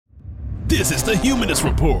This is the Humanist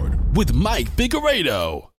Report with Mike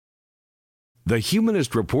Figueredo. The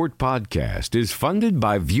Humanist Report podcast is funded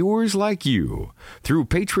by viewers like you through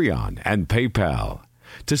Patreon and PayPal.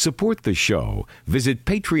 To support the show, visit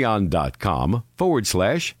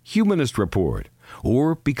patreon.com/Humanist Report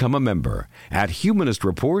or become a member at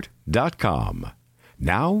humanistreport.com.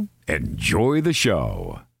 Now, enjoy the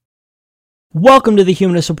show. Welcome to the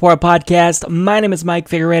Humanist Report podcast. My name is Mike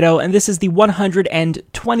Figueredo, and this is the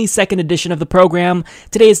 122nd edition of the program.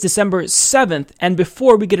 Today is December 7th, and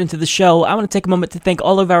before we get into the show, I want to take a moment to thank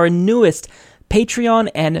all of our newest Patreon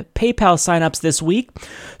and PayPal signups this week.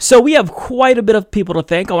 So we have quite a bit of people to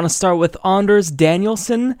thank. I want to start with Anders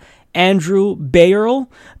Danielson, Andrew Bayerl,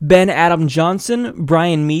 Ben Adam Johnson,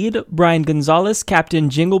 Brian Mead, Brian Gonzalez, Captain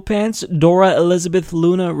Jinglepants, Dora Elizabeth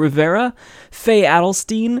Luna Rivera, Faye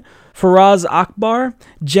Adelstein, Faraz Akbar,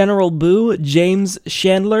 General Boo, James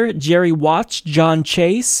Chandler, Jerry Watch, John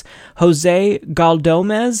Chase, Jose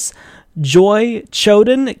Galdomez, Joy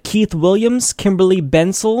Choden, Keith Williams, Kimberly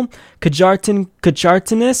Bensel,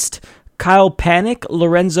 Kajartanist, Kyle Panic,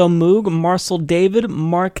 Lorenzo Moog, Marcel David,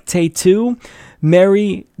 Mark Tatu,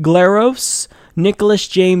 Mary Glaros, Nicholas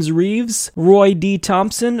James Reeves, Roy D.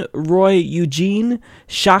 Thompson, Roy Eugene,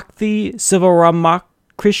 Shakti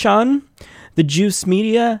Sivaramakrishnan, The Juice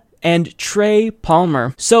Media, and Trey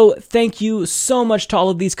Palmer. So thank you so much to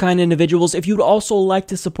all of these kind individuals. If you'd also like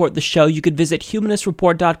to support the show, you could visit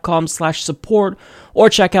humanistreport.com/support or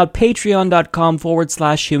check out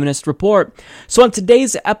patreon.com/humanistreport. So on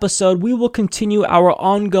today's episode, we will continue our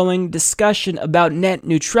ongoing discussion about net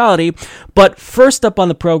neutrality. But first up on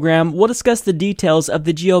the program, we'll discuss the details of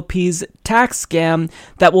the GOP's tax scam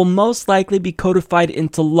that will most likely be codified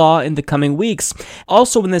into law in the coming weeks.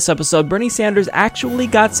 Also in this episode, Bernie Sanders actually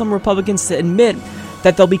got some Republicans to admit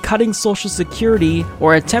that they'll be cutting Social Security,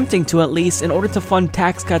 or attempting to at least, in order to fund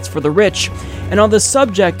tax cuts for the rich. And on the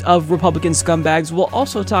subject of Republican scumbags, we'll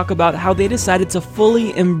also talk about how they decided to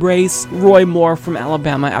fully embrace Roy Moore from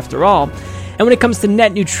Alabama after all. And when it comes to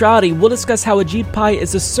net neutrality, we'll discuss how Ajit Pai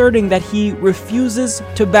is asserting that he refuses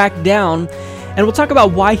to back down, and we'll talk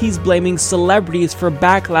about why he's blaming celebrities for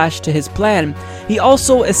backlash to his plan. He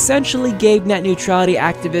also essentially gave net neutrality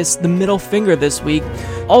activists the middle finger this week.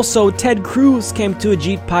 Also, Ted Cruz came to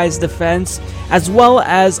Ajit Pai's defense, as well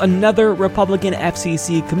as another Republican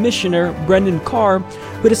FCC commissioner, Brendan Carr,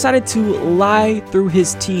 who decided to lie through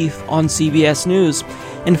his teeth on CBS News.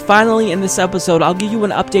 And finally, in this episode, I'll give you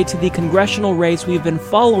an update to the congressional race we've been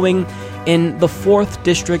following in the 4th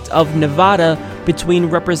District of Nevada between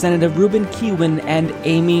Representative Ruben Kihuen and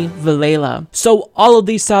Amy Vilela. So all of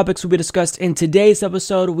these topics will be discussed in today's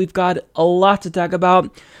episode. We've got a lot to talk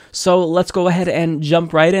about, so let's go ahead and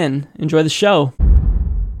jump right in. Enjoy the show.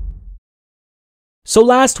 So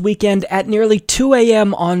last weekend at nearly 2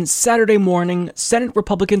 a.m. on Saturday morning, Senate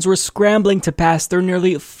Republicans were scrambling to pass their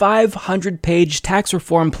nearly 500-page tax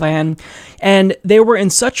reform plan, and they were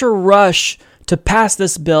in such a rush to pass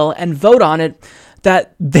this bill and vote on it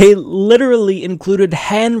that they literally included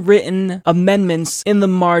handwritten amendments in the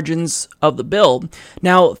margins of the bill.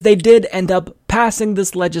 Now, they did end up passing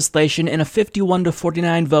this legislation in a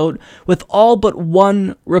 51-49 vote, with all but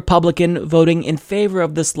one Republican voting in favor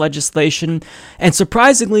of this legislation, and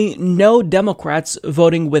surprisingly, no Democrats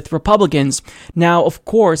voting with Republicans. Now, of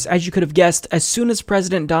course, as you could have guessed, as soon as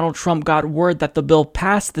President Donald Trump got word that the bill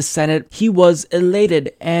passed the Senate, he was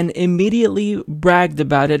elated and immediately bragged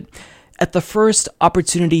about it at the first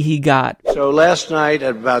opportunity he got. So last night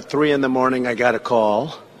at about 3 in the morning, I got a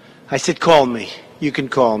call. I said, call me. You can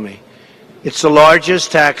call me. It's the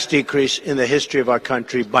largest tax decrease in the history of our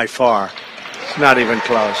country by far. It's not even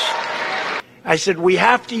close. I said, we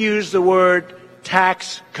have to use the word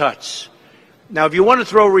tax cuts. Now, if you want to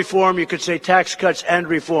throw reform, you could say tax cuts and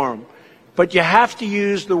reform. But you have to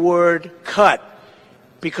use the word cut,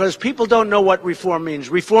 because people don't know what reform means.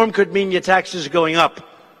 Reform could mean your taxes are going up.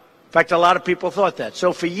 In fact, a lot of people thought that.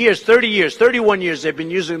 So for years, 30 years, 31 years, they've been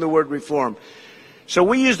using the word reform. So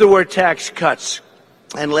we use the word tax cuts.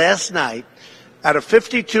 And last night, out of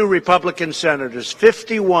 52 Republican senators,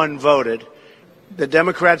 51 voted. The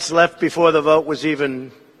Democrats left before the vote was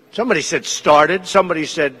even, somebody said started, somebody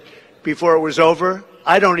said before it was over.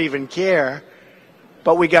 I don't even care.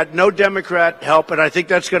 but we got no Democrat help, and I think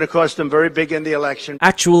that's going to cost them very big in the election.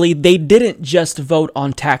 Actually, they didn't just vote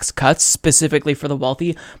on tax cuts specifically for the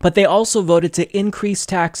wealthy, but they also voted to increase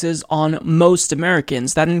taxes on most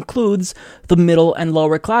Americans. That includes the middle and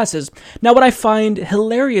lower classes. Now, what I find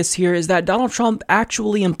hilarious here is that Donald Trump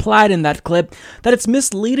actually implied in that clip that it's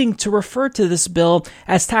misleading to refer to this bill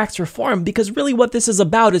as tax reform, because really what this is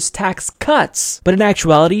about is tax cuts. But in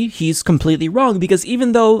actuality, he's completely wrong, because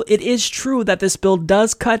even though it is true that this bill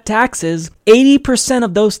does cut taxes, 80%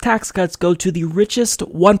 of those tax cuts go to the richest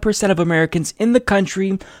 1% of Americans in the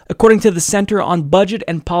country, according to the Center on Budget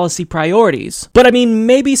and Policy Priorities. But I mean,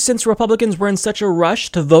 maybe since Republicans were in such a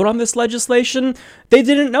rush to vote on this legislation, they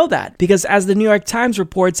didn't know that, because as the New York Times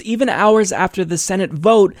reports, even hours after the Senate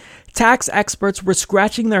vote, tax experts were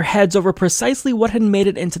scratching their heads over precisely what had made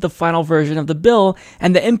it into the final version of the bill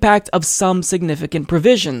and the impact of some significant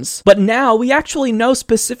provisions. But now we actually know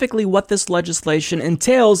specifically what this legislation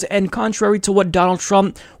entails, and contrary to what Donald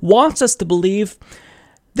Trump wants us to believe,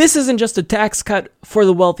 this isn't just a tax cut for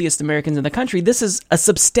the wealthiest Americans in the country. This is a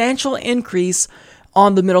substantial increase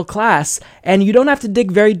on the middle class, and you don't have to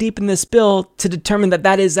dig very deep in this bill to determine that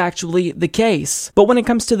that is actually the case. But when it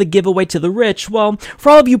comes to the giveaway to the rich, well, for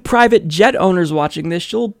all of you private jet owners watching this,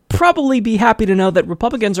 you'll probably be happy to know that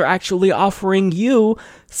Republicans are actually offering you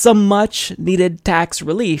some much needed tax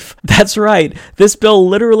relief. That's right, this bill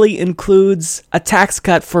literally includes a tax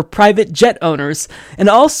cut for private jet owners, and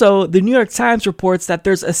also the New York Times reports that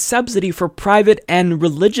there's a subsidy for private and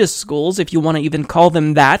religious schools, if you want to even call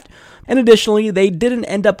them that. And additionally, they didn't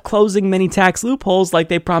end up closing many tax loopholes like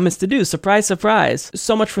they promised to do. Surprise, surprise.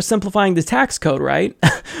 So much for simplifying the tax code, right?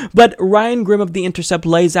 But Ryan Grimm of The Intercept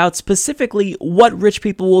lays out specifically what rich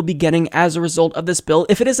people will be getting as a result of this bill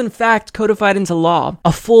if it is in fact codified into law.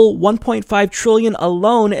 A full $1.5 trillion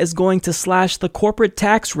alone is going to slash the corporate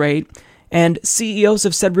tax rate, and CEOs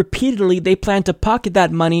have said repeatedly they plan to pocket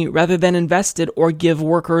that money rather than invest it or give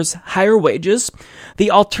workers higher wages. The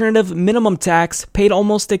alternative minimum tax, paid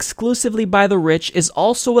almost exclusively by the rich, is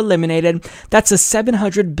also eliminated. That's a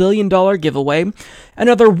 $700 billion giveaway.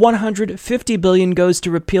 Another $150 billion goes to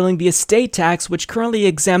repealing the estate tax, which currently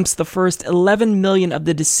exempts the first 11 million of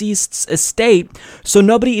the deceased's estate, so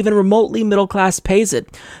nobody even remotely middle class pays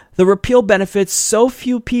it. The repeal benefits so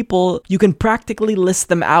few people, you can practically list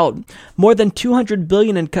them out. More than $200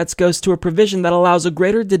 billion in cuts goes to a provision that allows a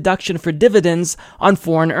greater deduction for dividends on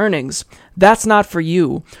foreign earnings. That's not for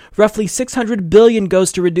you. Roughly $600 billion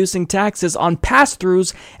goes to reducing taxes on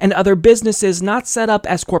pass-throughs and other businesses not set up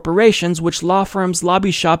as corporations, which law firms,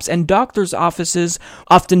 lobby shops, and doctors' offices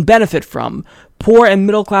often benefit from. Poor and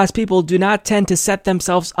middle-class people do not tend to set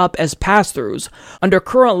themselves up as pass-throughs. Under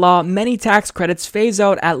current law, many tax credits phase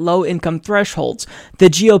out at low-income thresholds. The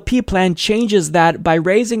GOP plan changes that by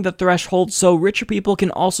raising the threshold so richer people can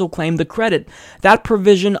also claim the credit. That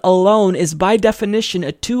provision alone is by definition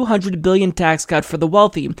a $200 billion tax cut for the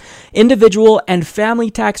wealthy. Individual and family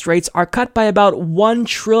tax rates are cut by about $1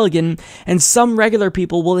 trillion, and some regular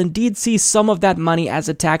people will indeed see some of that money as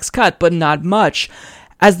a tax cut, but not much.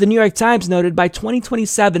 As the New York Times noted, by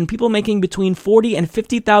 2027, people making between $40,000 and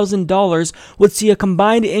 $50,000 would see a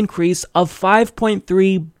combined increase of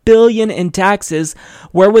 $5.3 billion in taxes.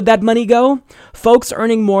 Where would that money go? Folks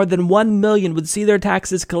earning more than $1 million would see their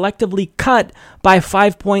taxes collectively cut by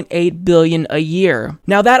 $5.8 billion a year.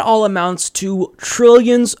 Now that all amounts to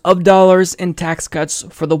trillions of dollars in tax cuts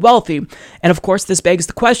for the wealthy. And of course, this begs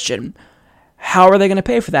the question, how are they going to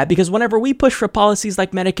pay for that? Because whenever we push for policies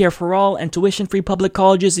like Medicare for all and tuition-free public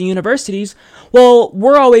colleges and universities, well,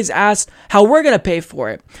 we're always asked how we're going to pay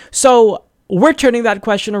for it. So we're turning that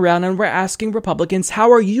question around and we're asking Republicans,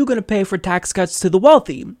 how are you going to pay for tax cuts to the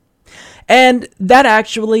wealthy? And that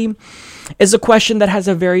actually is a question that has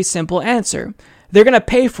a very simple answer. They're going to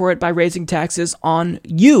pay for it by raising taxes on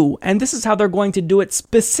you, and this is how they're going to do it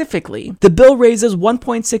specifically. The bill raises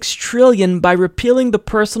 $1.6 trillion by repealing the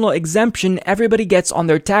personal exemption everybody gets on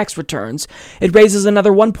their tax returns. It raises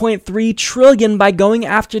another $1.3 trillion by going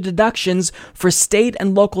after deductions for state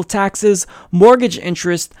and local taxes, mortgage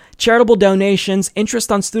interest, charitable donations,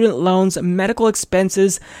 interest on student loans, medical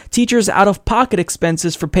expenses, teachers' out-of-pocket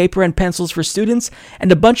expenses for paper and pencils for students,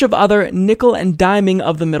 and a bunch of other nickel and diming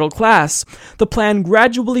of the middle class. The plan plan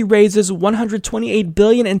gradually raises $128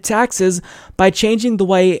 billion in taxes by changing the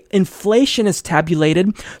way inflation is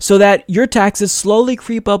tabulated so that your taxes slowly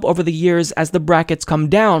creep up over the years as the brackets come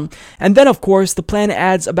down. And then, of course, the plan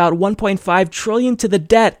adds about $1.5 trillion to the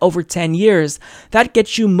debt over 10 years. That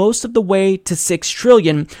gets you most of the way to $6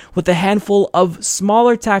 trillion, with a handful of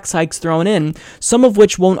smaller tax hikes thrown in, some of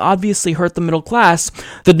which won't obviously hurt the middle class.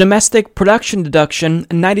 The domestic production deduction,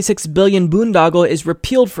 a $96 billion boondoggle, is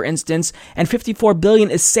repealed, for instance, and $54 billion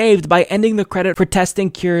is saved by ending the credit for testing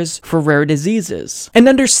cures for rare diseases. And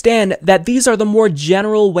understand that these are the more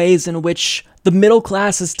general ways in which the middle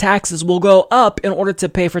class's taxes will go up in order to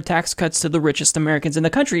pay for tax cuts to the richest Americans in the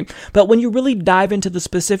country. But when you really dive into the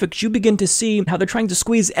specifics, you begin to see how they're trying to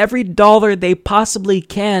squeeze every dollar they possibly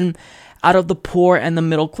can out of the poor and the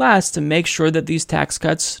middle class to make sure that these tax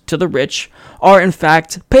cuts to the rich are in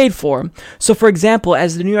fact paid for. So for example,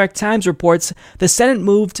 as the New York Times reports, the Senate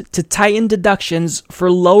moved to tighten deductions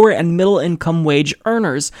for lower and middle income wage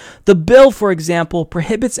earners. The bill, for example,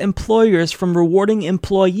 prohibits employers from rewarding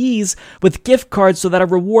employees with gift cards so that a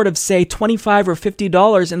reward of, say, $25 or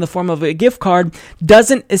 $50 in the form of a gift card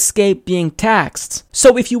doesn't escape being taxed.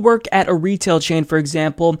 So if you work at a retail chain, for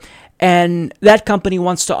example, and that company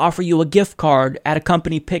wants to offer you a gift card at a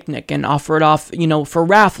company picnic and offer it off, for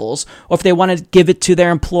raffles, or if they want to give it to their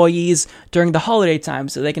employees during the holiday time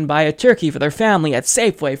so they can buy a turkey for their family at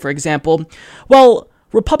Safeway, for example. Well,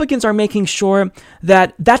 Republicans are making sure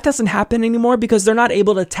that that doesn't happen anymore because they're not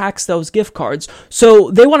able to tax those gift cards.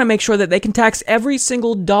 So they want to make sure that they can tax every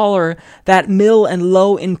single dollar that middle and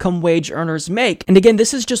low income wage earners make. And again,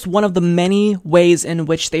 this is just one of the many ways in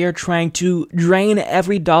which they are trying to drain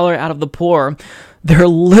every dollar out of the poor. They're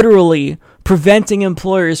literally preventing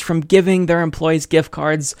employers from giving their employees gift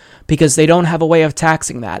cards because they don't have a way of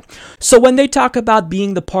taxing that. So when they talk about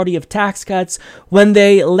being the party of tax cuts, when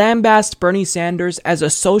they lambast Bernie Sanders as a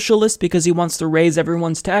socialist because he wants to raise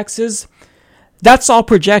everyone's taxes, that's all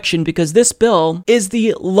projection because this bill is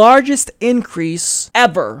the largest increase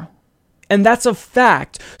ever. And that's a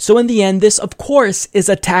fact. So in the end, this, of course, is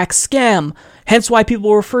a tax scam. Hence why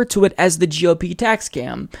people refer to it as the GOP tax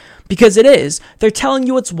scam. Because it is. They're telling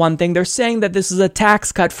you it's one thing. They're saying that this is a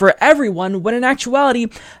tax cut for everyone, when in actuality,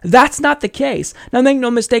 that's not the case. Now, make no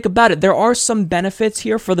mistake about it. There are some benefits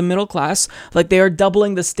here for the middle class, like they are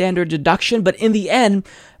doubling the standard deduction. But in the end,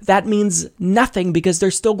 that means nothing because they're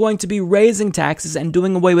still going to be raising taxes and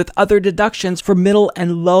doing away with other deductions for middle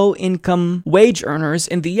and low income wage earners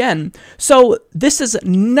in the end. So this is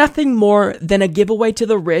nothing more than a giveaway to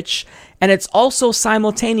the rich, and it's also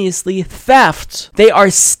simultaneously theft. They are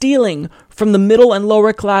stealing from the middle and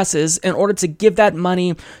lower classes in order to give that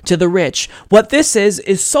money to the rich. What this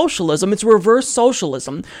is socialism. It's reverse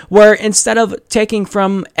socialism, where instead of taking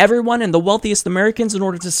from everyone and the wealthiest Americans in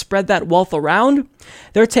order to spread that wealth around,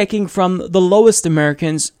 they're taking from the lowest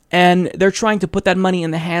Americans and they're trying to put that money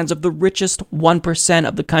in the hands of the richest 1%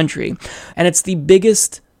 of the country. And it's the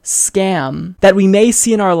biggest scam that we may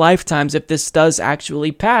see in our lifetimes if this does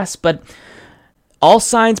actually pass, but all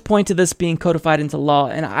signs point to this being codified into law,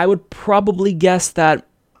 and I would probably guess that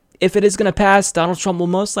if it is going to pass, Donald Trump will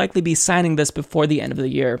most likely be signing this before the end of the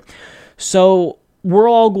year. So we're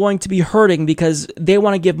all going to be hurting because they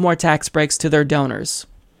want to give more tax breaks to their donors.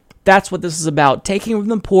 That's what this is about, taking from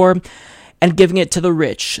the poor and giving it to the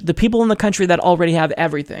rich, the people in the country that already have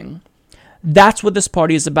everything. That's what this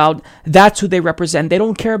party is about. That's who they represent. They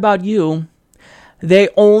don't care about you. They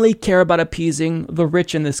only care about appeasing the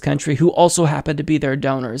rich in this country who also happen to be their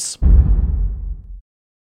donors.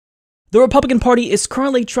 The Republican Party is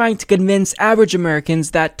currently trying to convince average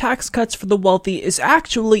Americans that tax cuts for the wealthy is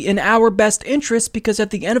actually in our best interest because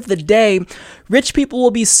at the end of the day, rich people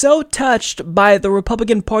will be so touched by the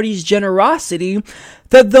Republican Party's generosity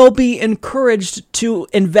that they'll be encouraged to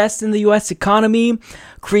invest in the U.S. economy,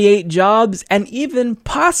 create jobs, and even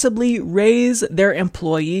possibly raise their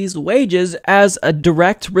employees' wages as a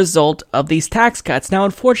direct result of these tax cuts. Now,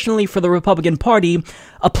 unfortunately for the Republican Party,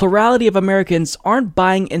 a plurality of Americans aren't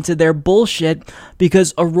buying into their bullshit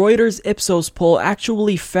because a Reuters Ipsos poll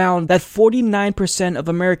actually found that 49% of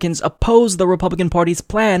Americans oppose the Republican Party's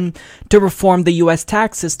plan to reform the U.S.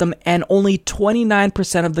 tax system and only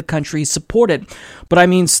 29% of the country support it. But I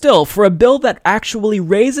mean, still, for a bill that actually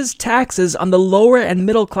raises taxes on the lower and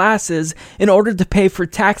middle classes in order to pay for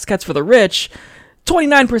tax cuts for the rich,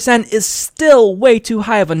 29% is still way too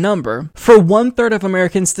high of a number. For 1/3 of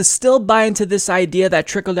Americans to still buy into this idea that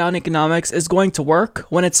trickle-down economics is going to work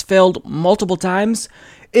when it's failed multiple times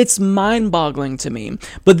It's mind-boggling to me.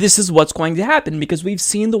 But this is what's going to happen because we've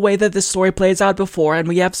seen the way that this story plays out before and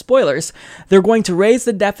we have spoilers. They're going to raise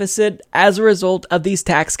the deficit as a result of these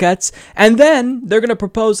tax cuts, and then they're going to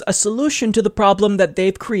propose a solution to the problem that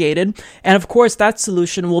they've created. And of course, that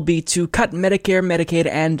solution will be to cut Medicare, Medicaid,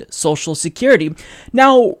 and Social Security.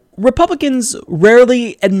 Now, Republicans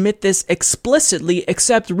rarely admit this explicitly,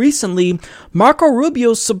 except recently, Marco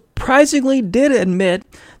Rubio surprisingly did admit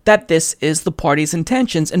that this is the party's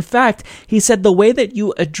intentions. In fact, he said the way that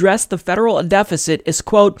you address the federal deficit is,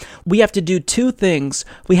 quote, we have to do two things.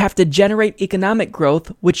 We have to generate economic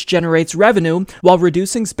growth, which generates revenue, while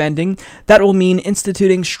reducing spending. That will mean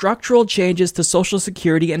instituting structural changes to Social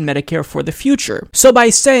Security and Medicare for the future. So by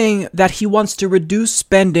saying that he wants to reduce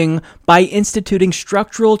spending by instituting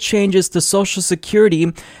structural changes to Social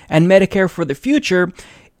Security and Medicare for the future,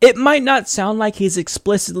 it might not sound like he's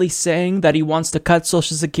explicitly saying that he wants to cut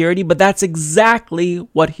Social Security, but that's exactly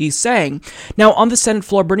what he's saying. Now, on the Senate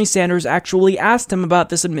floor, Bernie Sanders actually asked him about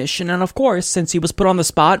this admission, and of course, since he was put on the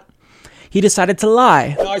spot, he decided to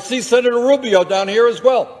lie. I see Senator Rubio down here as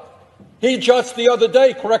well. He just the other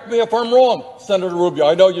day, correct me if I'm wrong, Senator Rubio,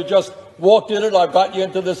 I know you just walked in it, I've got you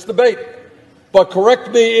into this debate, but correct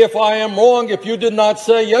me if I am wrong if you did not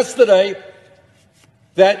say yesterday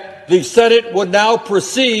that the Senate would now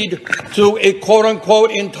proceed to a quote-unquote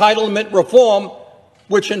entitlement reform,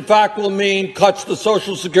 which in fact will mean cuts to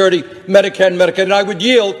Social Security, Medicare, and Medicaid. And I would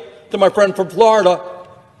yield to my friend from Florida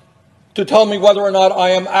to tell me whether or not I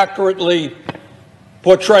am accurately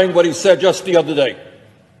portraying what he said just the other day.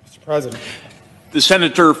 Mr. President. The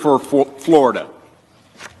Senator for Florida.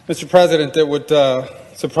 Mr. President, it would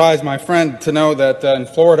surprise my friend to know that in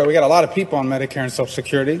Florida we got a lot of people on Medicare and Social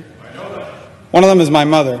Security. One of them is my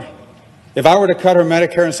mother. If I were to cut her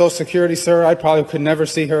Medicare and Social Security, sir, I probably could never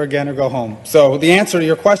see her again or go home. So the answer to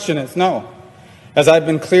your question is no. As I've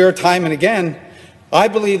been clear time and again, I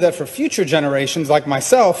believe that for future generations like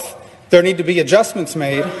myself, there need to be adjustments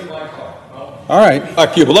made. All right.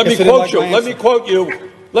 Let me quote you.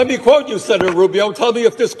 Let me quote you, Senator Rubio. Tell me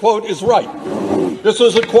if this quote is right. This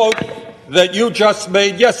was a quote that you just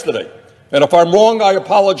made yesterday. And if I'm wrong, I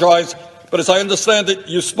apologize. But as I understand it,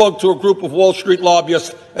 you spoke to a group of Wall Street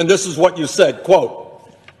lobbyists, and this is what you said, quote,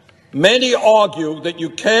 many argue that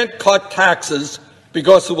you can't cut taxes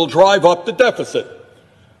because it will drive up the deficit.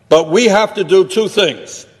 But we have to do two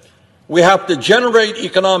things. We have to generate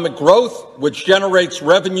economic growth, which generates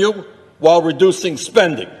revenue, while reducing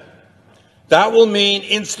spending. That will mean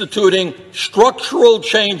instituting structural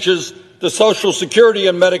changes to Social Security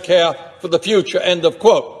and Medicare for the future, end of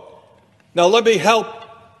quote. Now let me help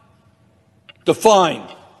define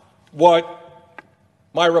what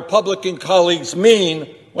my Republican colleagues mean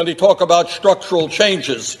when they talk about structural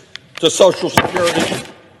changes to Social Security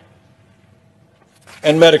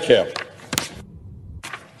and Medicare.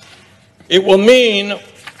 It will mean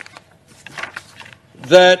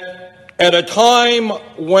that at a time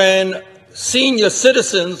when senior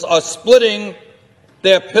citizens are splitting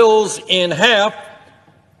their pills in half,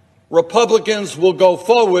 Republicans will go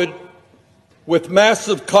forward with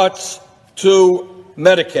massive cuts to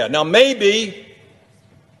Medicare. Now, maybe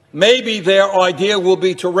their idea will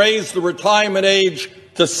be to raise the retirement age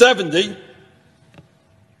to 70,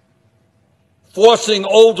 forcing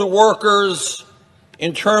older workers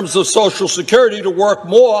in terms of Social Security to work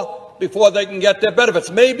more before they can get their benefits.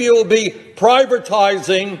 Maybe it will be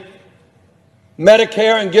privatizing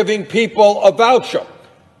Medicare and giving people a voucher.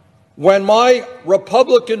 When my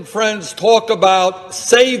Republican friends talk about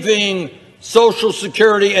saving Social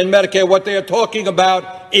Security and Medicare, what they are talking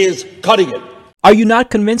about is cutting it. Are you not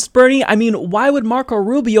convinced, Bernie? I mean, why would Marco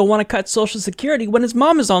Rubio want to cut Social Security when his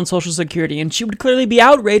mom is on Social Security? And she would clearly be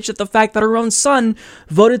outraged at the fact that her own son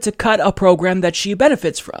voted to cut a program that she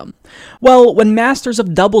benefits from. Well, when masters of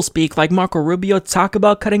doublespeak like Marco Rubio talk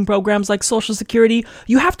about cutting programs like Social Security,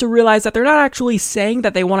 you have to realize that they're not actually saying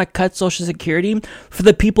that they want to cut Social Security for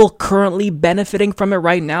the people currently benefiting from it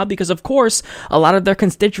right now, because of course, a lot of their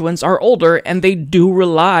constituents are older and they do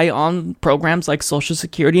rely on programs like Social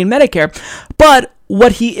Security and Medicare. But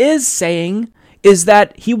what he is saying is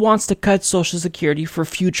that he wants to cut Social Security for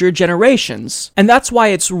future generations. And that's why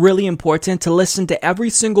it's really important to listen to every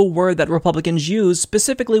single word that Republicans use,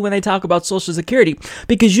 specifically when they talk about Social Security,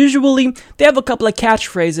 because usually they have a couple of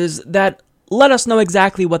catchphrases that let us know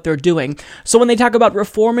exactly what they're doing. So when they talk about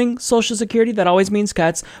reforming Social Security, that always means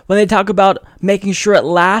cuts. When they talk about making sure it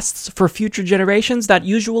lasts for future generations, that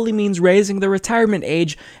usually means raising the retirement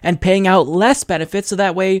age and paying out less benefits, so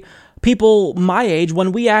that way people my age,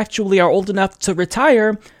 when we actually are old enough to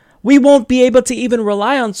retire, we won't be able to even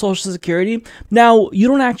rely on Social Security. Now, you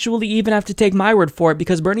don't actually even have to take my word for it,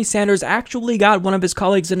 because Bernie Sanders actually got one of his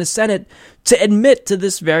colleagues in the Senate to admit to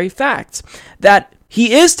this very fact, that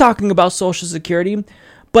he is talking about Social Security,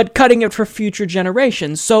 but cutting it for future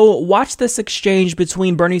generations. So watch this exchange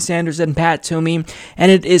between Bernie Sanders and Pat Toomey, and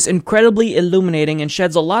it is incredibly illuminating and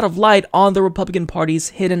sheds a lot of light on the Republican Party's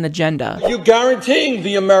hidden agenda. Are you guaranteeing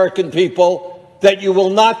the American people that you will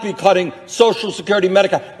not be cutting Social Security,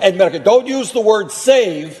 Medicare, and Medicaid? Don't use the word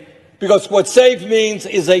save, because what save means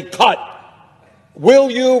is a cut. Will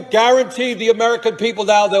you guarantee the American people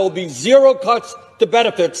now there will be zero cuts to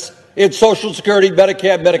benefits in Social Security,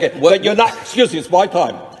 Medicare, Medicaid? That you're not, excuse me, it's my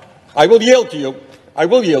time. I will yield to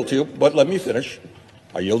you, but let me finish.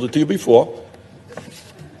 I yielded to you before.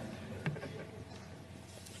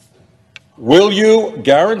 Will you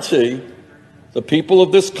guarantee the people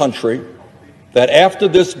of this country that after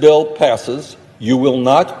this bill passes, you will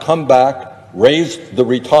not come back, raise the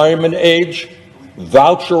retirement age,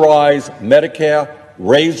 voucherize Medicare,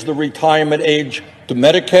 raise the retirement age to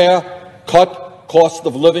Medicare, cut cost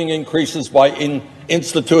of living increases by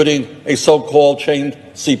instituting a so-called chained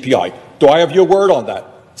CPI? Do I have your word on that?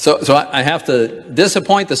 So I have to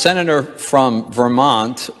disappoint the senator from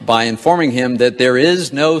Vermont by informing him that there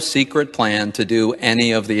is no secret plan to do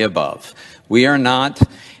any of the above. We are not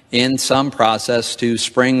in some process to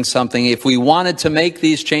spring something. If we wanted to make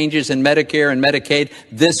these changes in Medicare and Medicaid,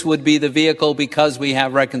 this would be the vehicle, because we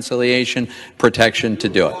have reconciliation protection to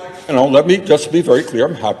do it. Let me just be very clear.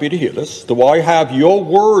 I'm happy to hear this. Do I have your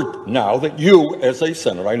word now that you, as a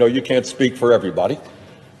senator, I know you can't speak for everybody,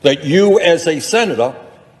 that you, as a senator,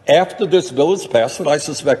 after this bill is passed, and I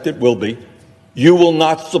suspect it will be, you will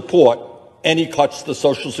not support any cuts to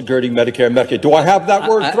Social Security, Medicare, and Medicaid? Do I have that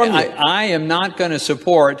word from you? I am not going to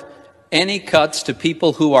support any cuts to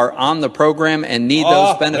people who are on the program and need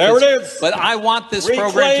those benefits. There it is. But I want this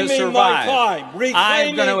program to survive.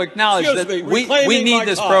 I'm going to acknowledge that we need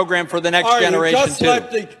this program for the next generation,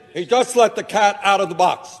 too. He just let the cat out of the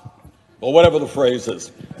box, or whatever the phrase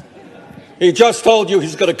is. He just told you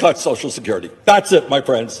he's going to cut Social Security. That's it, my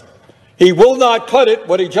friends. He will not cut it.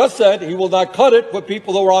 What he just said, he will not cut it for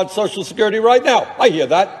people who are on Social Security right now. I hear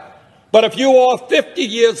that. But if you are 50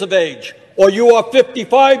 years of age, or you are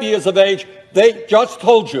 55 years of age, they just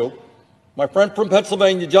told you, my friend from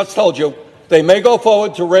Pennsylvania just told you, they may go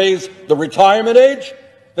forward to raise the retirement age.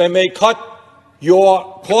 They may cut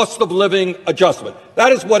your cost of living adjustment.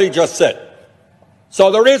 That is what he just said.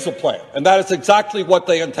 So there is a plan, and that is exactly what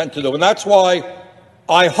they intend to do. And that's why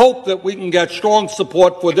I hope that we can get strong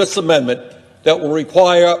support for this amendment that will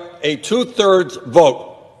require a 2/3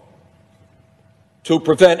 vote to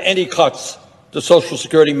prevent any cuts to Social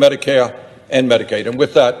Security, Medicare, and Medicaid. And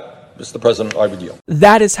with that, Mr. President, I would yield.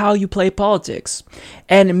 That is how you play politics.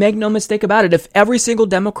 And make no mistake about it, if every single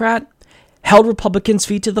Democrat held Republicans'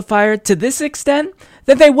 feet to the fire to this extent,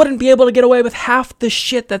 then they wouldn't be able to get away with half the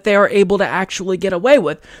shit that they are able to actually get away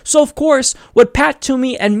with. So, of course, what Pat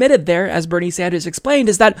Toomey admitted there, as Bernie Sanders explained,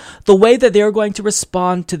 is that the way that they're going to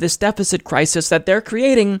respond to this deficit crisis that they're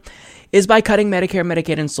creating is by cutting Medicare,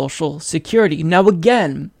 Medicaid, and Social Security. Now,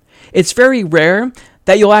 again, it's very rare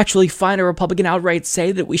that you'll actually find a Republican outright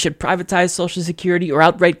say that we should privatize Social Security or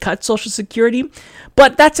outright cut Social Security,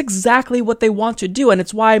 but that's exactly what they want to do. And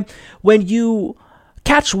it's why when you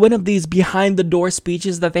catch wind of these behind-the-door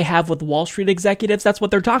speeches that they have with Wall Street executives, that's what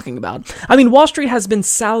they're talking about. I mean, Wall Street has been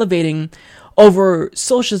salivating over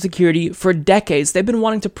Social Security for decades. They've been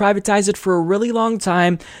wanting to privatize it for a really long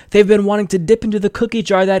time. They've been wanting to dip into the cookie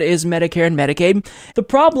jar that is Medicare and Medicaid. The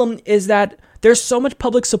problem is that there's so much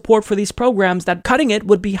public support for these programs that cutting it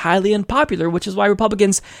would be highly unpopular, which is why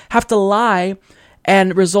Republicans have to lie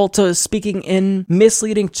and resort to speaking in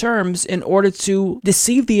misleading terms in order to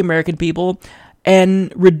deceive the American people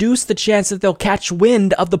and reduce the chance that they'll catch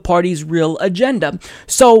wind of the party's real agenda.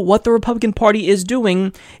 So what the Republican Party is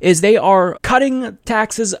doing is they are cutting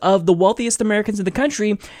taxes of the wealthiest Americans in the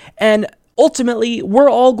country, and ultimately, we're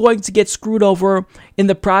all going to get screwed over in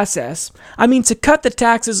the process. I mean, to cut the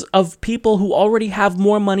taxes of people who already have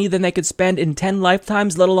more money than they could spend in 10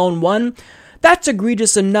 lifetimes, let alone one, that's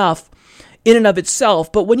egregious enough in and of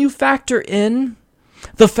itself. But when you factor in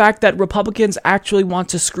the fact that Republicans actually want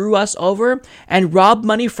to screw us over and rob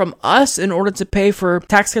money from us in order to pay for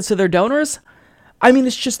tax cuts to their donors, I mean,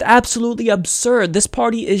 it's just absolutely absurd. This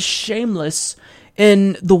party is shameless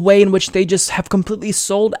in the way in which they just have completely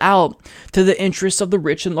sold out to the interests of the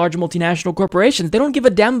rich and large multinational corporations. They don't give a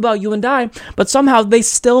damn about you and I, but somehow they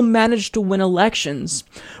still manage to win elections.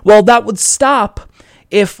 Well, that would stop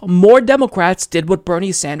if more Democrats did what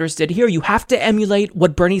Bernie Sanders did here. You have to emulate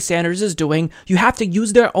what Bernie Sanders is doing. You have to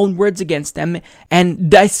use their own words against them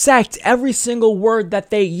and dissect every single word that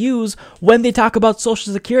they use when they talk about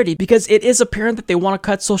Social Security, because it is apparent that they want to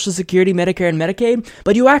cut Social Security, Medicare, and Medicaid,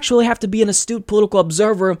 but you actually have to be an astute political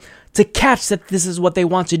observer to catch that this is what they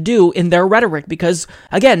want to do in their rhetoric, because,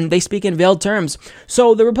 again, they speak in veiled terms.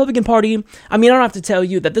 So the Republican Party, I don't have to tell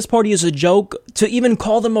you that this party is a joke. To even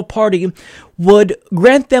call them a party would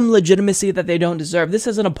grant them legitimacy that they don't deserve. This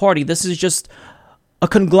isn't a party. This is just a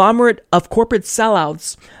conglomerate of corporate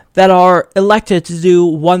sellouts that are elected to do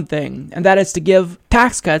one thing, and that is to give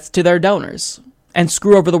tax cuts to their donors and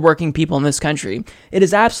screw over the working people in this country. It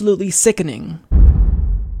is absolutely sickening.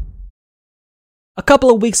 A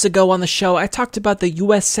couple of weeks ago on the show, I talked about the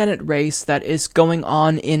U.S. Senate race that is going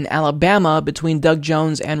on in Alabama between Doug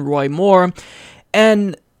Jones and Roy Moore,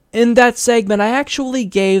 and in that segment, I actually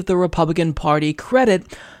gave the Republican Party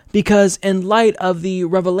credit because in light of the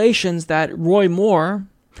revelations that Roy Moore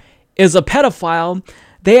is a pedophile,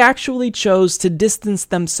 they actually chose to distance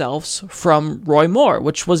themselves from Roy Moore,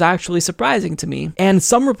 which was actually surprising to me. And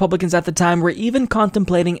some Republicans at the time were even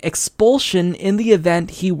contemplating expulsion in the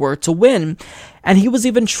event he were to win. And he was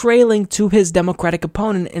even trailing to his Democratic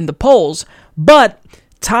opponent in the polls. But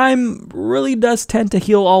time really does tend to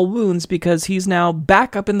heal all wounds, because he's now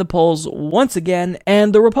back up in the polls once again,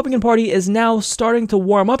 and the Republican Party is now starting to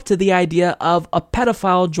warm up to the idea of a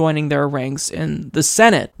pedophile joining their ranks in the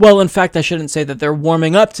Senate. Well, in fact, I shouldn't say that they're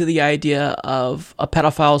warming up to the idea of a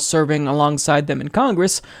pedophile serving alongside them in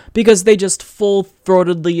Congress, because they just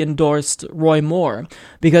full-throatedly endorsed Roy Moore.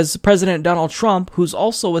 Because President Donald Trump, who's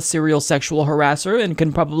also a serial sexual harasser and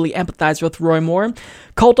can probably empathize with Roy Moore,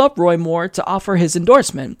 called up Roy Moore to offer his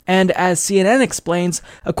endorsement. And as CNN explains,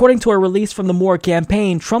 according to a release from the Moore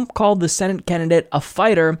campaign, Trump called the Senate candidate a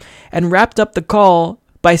fighter and wrapped up the call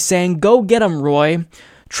by saying, "Go get him, Roy."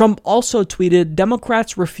 Trump also tweeted,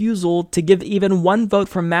 "Democrats' refusal to give even one vote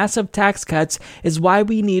for massive tax cuts is why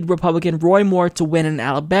we need Republican Roy Moore to win in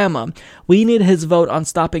Alabama. We need his vote on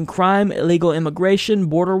stopping crime, illegal immigration,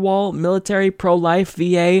 border wall, military, pro-life,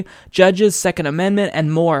 VA, judges, Second Amendment,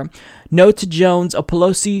 and more. No to Jones, a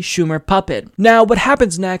Pelosi-Schumer puppet." Now, what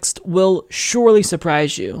happens next will surely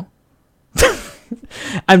surprise you.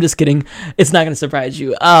 I'm just kidding. It's not going to surprise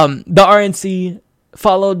you. The RNC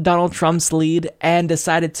followed Donald Trump's lead and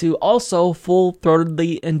decided to also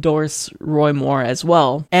full-throatedly endorse Roy Moore as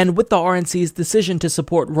well. And with the RNC's decision to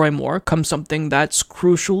support Roy Moore comes something that's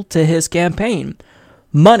crucial to his campaign: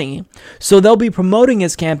 money. So they'll be promoting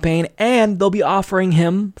his campaign and they'll be offering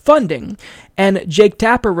him funding. And Jake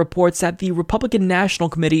Tapper reports that the Republican National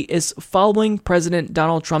Committee is following President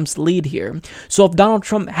Donald Trump's lead here. So if Donald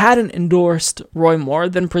Trump hadn't endorsed Roy Moore,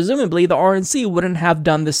 then presumably the RNC wouldn't have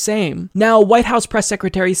done the same. Now, White House Press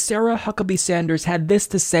Secretary Sarah Huckabee Sanders had this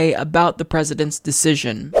to say about the president's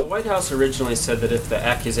decision. The White House originally said that if the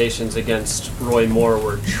accusations against Roy Moore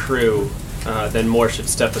were true, then Moore should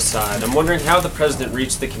step aside. I'm wondering how the president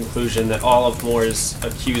reached the conclusion that all of Moore's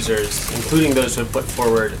accusers, including those who have put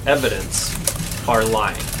forward evidence, are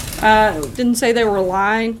lying. Didn't say they were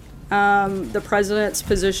lying. The president's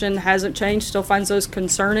position hasn't changed, still finds those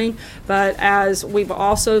concerning. But as we've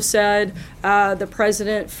also said, the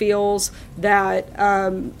president feels that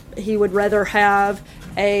he would rather have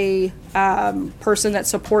a person that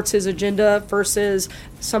supports his agenda versus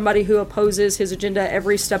somebody who opposes his agenda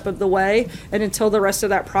every step of the way. And until the rest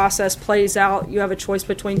of that process plays out, you have a choice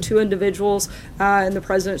between two individuals, and the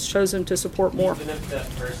president's chosen to support Moore. Even if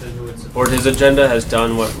that person who would support his agenda has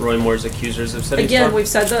done what Roy Moore's accusers have said he's done? Again, we've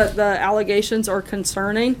said that the allegations are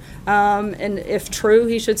concerning, and if true,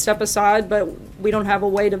 he should step aside, but we don't have a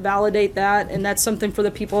way to validate that, and that's something for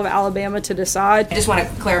the people of Alabama to decide. I just want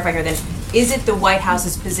to clarify here then, is it the White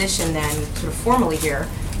House's position then, sort of formally here,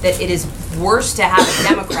 that it is worse to have a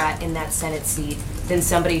Democrat in that Senate seat than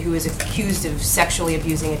somebody who is accused of sexually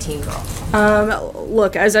abusing a teen girl?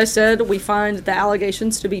 Look, as I said, we find the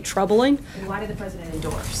allegations to be troubling. And why did the president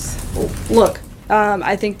endorse? Look,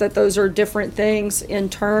 I think that those are different things in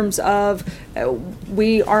terms of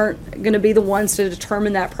we aren't going to be the ones to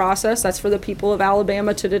determine that process. That's for the people of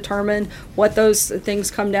Alabama to determine what those things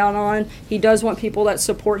come down on. He does want people that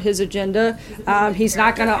support his agenda. He's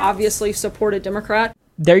not going to obviously support a Democrat.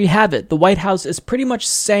 There you have it. The White House is pretty much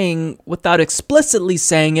saying, without explicitly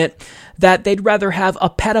saying it, that they'd rather have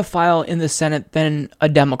a pedophile in the Senate than a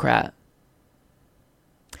Democrat.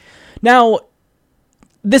 Now,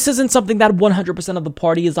 this isn't something that 100% of the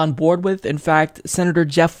party is on board with. In fact, Senator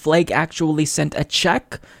Jeff Flake actually sent a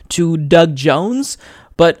check to Doug Jones,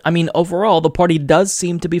 But, I mean, overall, the party does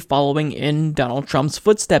seem to be following in Donald Trump's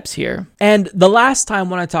footsteps here. And the last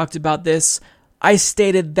time when I talked about this, I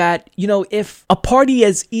stated that, if a party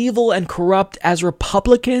as evil and corrupt as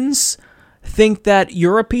Republicans think that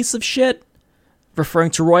you're a piece of shit,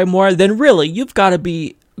 referring to Roy Moore, then really, you've got to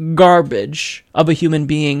be garbage of a human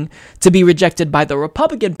being to be rejected by the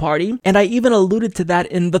Republican Party. And I even alluded to that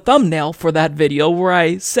in the thumbnail for that video where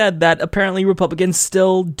I said that apparently Republicans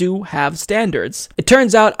still do have standards. It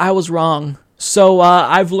turns out I was wrong. So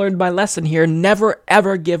I've learned my lesson here. Never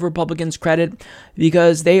ever give Republicans credit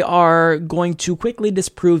because they are going to quickly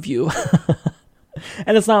disprove you.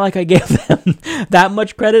 And it's not like I gave them that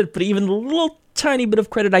much credit, but even the little tiny bit of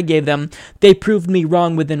credit I gave them, they proved me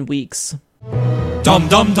wrong within weeks. Dum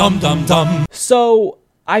dum dum dum dum. So,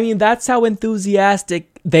 I mean, that's how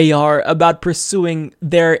enthusiastic they are about pursuing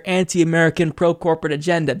their anti-American pro-corporate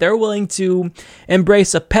agenda. They're willing to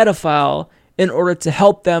embrace a pedophile in order to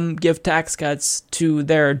help them give tax cuts to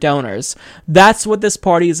their donors. That's what this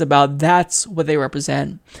party is about. That's what they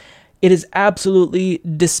represent. It is absolutely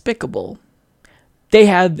despicable. They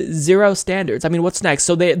have zero standards. I mean, what's next?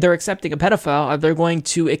 So they're accepting a pedophile. Are they going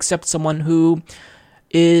to accept someone who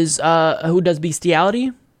does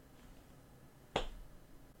bestiality?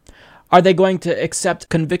 Are they going to accept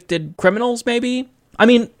convicted criminals, maybe? I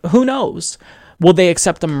mean, who knows? Will they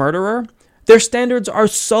accept a murderer? Their standards are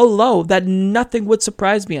so low that nothing would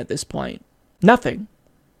surprise me at this point. Nothing.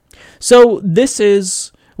 So this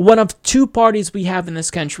is one of two parties we have in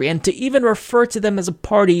this country, and to even refer to them as a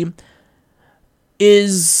party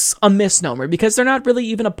is a misnomer because they're not really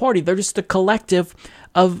even a party. They're just a collective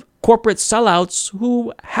of corporate sellouts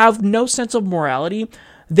who have no sense of morality.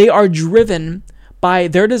 They are driven by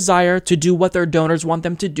their desire to do what their donors want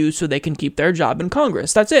them to do so they can keep their job in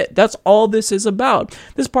Congress. That's it. That's all this is about.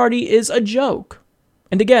 This party is a joke.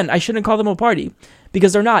 And again, I shouldn't call them a party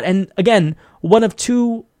because they're not. And again, one of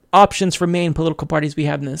two options for main political parties we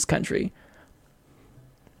have in this country.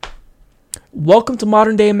 Welcome to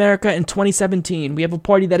modern day America in 2017. We have a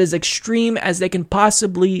party that is extreme as they can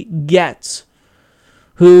possibly get,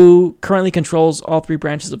 who currently controls all three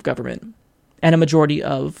branches of government and a majority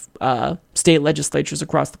of state legislatures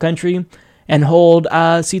across the country and hold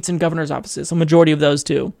seats in governor's offices, a majority of those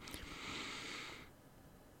too.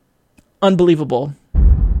 Unbelievable.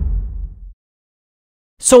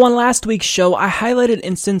 So on last week's show, I highlighted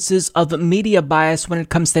instances of media bias when it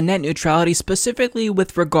comes to net neutrality, specifically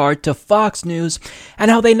with regard to Fox News,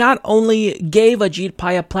 and how they not only gave Ajit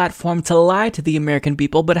Pai a platform to lie to the American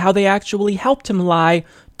people, but how they actually helped him lie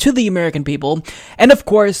to the American people. And of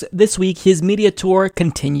course, this week, his media tour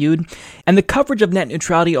continued, and the coverage of net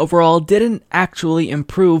neutrality overall didn't actually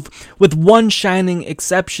improve, with one shining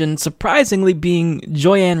exception surprisingly being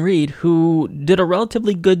Joy-Ann Reid, who did a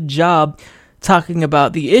relatively good job talking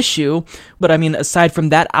about the issue. But I mean, aside from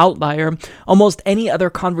that outlier, almost any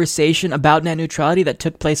other conversation about net neutrality that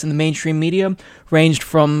took place in the mainstream media ranged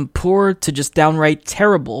from poor to just downright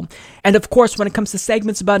terrible. And of course, when it comes to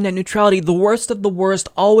segments about net neutrality, the worst of the worst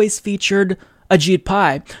always featured Ajit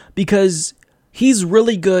Pai, because he's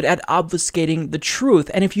really good at obfuscating the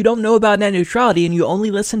truth. And if you don't know about net neutrality and you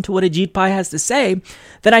only listen to what Ajit Pai has to say,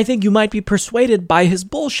 then I think you might be persuaded by his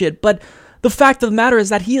bullshit. But the fact of the matter is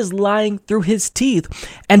that he is lying through his teeth.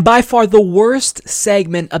 And by far the worst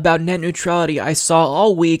segment about net neutrality I saw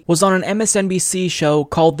all week was on an MSNBC show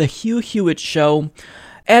called The Hugh Hewitt Show.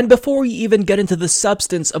 And before we even get into the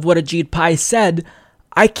substance of what Ajit Pai said,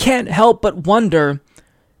 I can't help but wonder,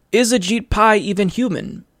 is Ajit Pai even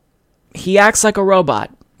human? He acts like a robot.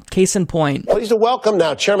 Case in point. Pleased to welcome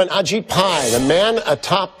now Chairman Ajit Pai, the man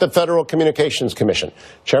atop the Federal Communications Commission.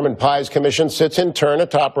 Chairman Pai's commission sits in turn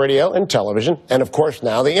atop radio and television, and of course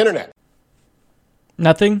now the internet.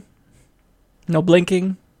 Nothing? No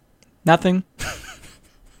blinking? Nothing?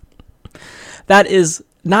 That is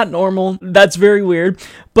not normal. That's very weird.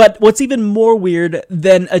 But what's even more weird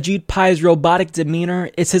than Ajit Pai's robotic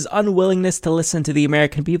demeanor is his unwillingness to listen to the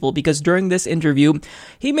American people, because during this interview,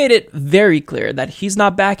 he made it very clear that he's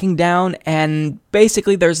not backing down, and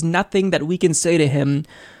basically there's nothing that we can say to him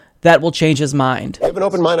that will change his mind. You have an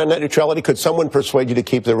open mind on net neutrality. Could someone persuade you to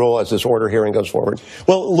keep the rule as this order hearing goes forward?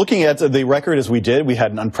 Well, looking at the record as we did, we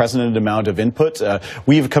had an unprecedented amount of input.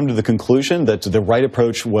 We've come to the conclusion that the right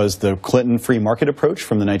approach was the Clinton free market approach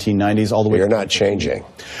from the 1990s all the way. You're not changing.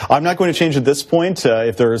 I'm not going to change at this point.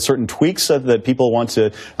 If there are certain tweaks that people want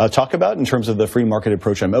to talk about in terms of the free market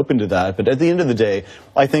approach, I'm open to that. But at the end of the day,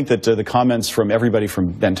 I think that the comments from everybody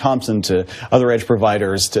from Ben Thompson to other edge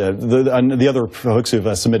providers to the other folks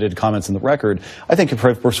who've submitted submitted comments in the record, I think it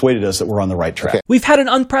persuaded us that we're on the right track. We've had an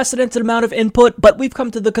unprecedented amount of input, but we've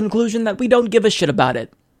come to the conclusion that we don't give a shit about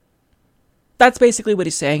it. That's basically what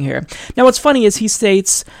he's saying here. Now, what's funny is he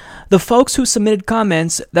states, the folks who submitted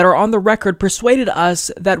comments that are on the record persuaded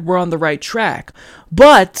us that we're on the right track.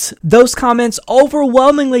 But those comments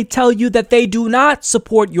overwhelmingly tell you that they do not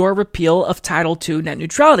support your repeal of Title II net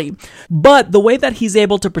neutrality. But the way that he's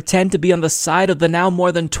able to pretend to be on the side of the now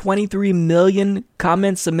more than 23 million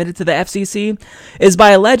comments submitted to the FCC is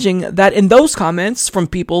by alleging that in those comments from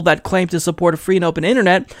people that claim to support a free and open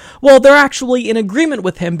internet, well, they're actually in agreement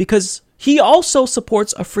with him because he also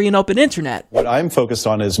supports a free and open internet. What I'm focused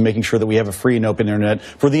on is making sure that we have a free and open internet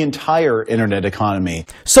for the entire internet economy.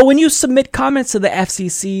 So when you submit comments to the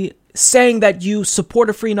FCC saying that you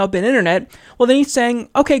support a free and open internet, well, then he's saying,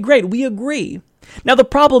 okay, great, we agree. Now, the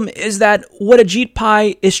problem is that what Ajit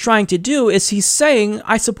Pai is trying to do is he's saying,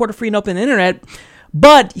 I support a free and open internet,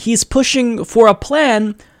 but he's pushing for a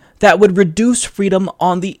plan that would reduce freedom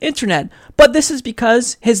on the internet. But this is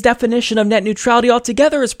because his definition of net neutrality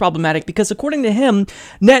altogether is problematic, because according to him,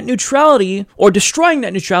 net neutrality, or destroying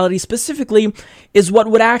net neutrality specifically, is what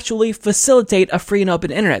would actually facilitate a free and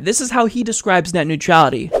open internet. This is how he describes net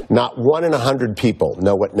neutrality. Not 1 in 100 people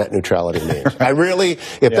know what net neutrality means. I really,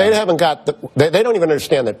 if they haven't got, they don't even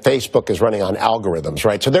understand that Facebook is running on algorithms,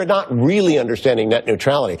 right? So they're not really understanding net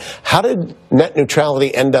neutrality. How did net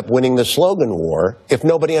neutrality end up winning the slogan war if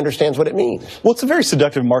nobody understands what it means? Well, it's a very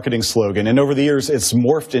seductive marketing slogan, and over the years, it's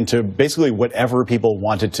morphed into basically whatever people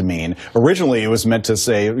want it to mean. Originally, it was meant to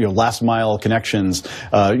say, last mile connections.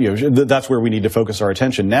 That's where we need to focus our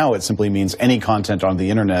attention. Now, it simply means any content on the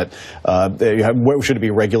internet. Should it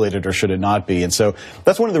be regulated or should it not be? And so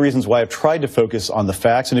that's one of the reasons why I've tried to focus on the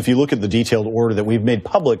facts. And if you look at the detailed order that we've made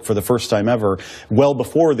public for the first time ever, well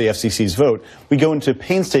before the FCC's vote, we go into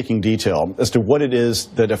painstaking detail as to what it is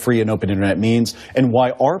that a free and open internet means and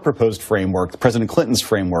why our proposed framework, President Clinton's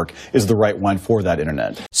framework, is the right one for that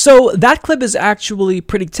internet. So that clip is actually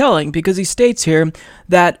pretty telling, because he states here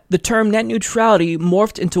that the term net neutrality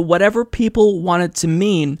morphed into whatever people want it to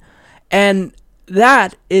mean. And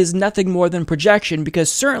that is nothing more than projection,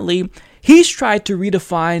 because certainly he's tried to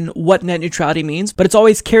redefine what net neutrality means, but it's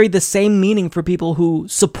always carried the same meaning for people who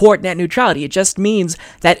support net neutrality. It just means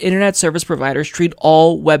that internet service providers treat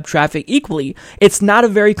all web traffic equally. It's not a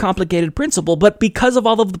very complicated principle, but because of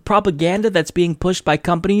all of the propaganda that's being pushed by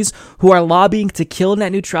companies who are lobbying to kill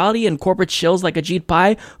net neutrality and corporate shills like Ajit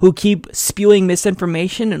Pai who keep spewing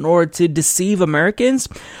misinformation in order to deceive Americans,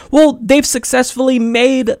 well, they've successfully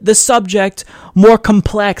made the subject more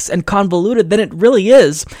complex and convoluted than it really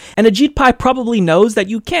is. And Ajit Pai probably knows that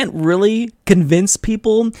you can't really convince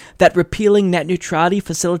people that repealing net neutrality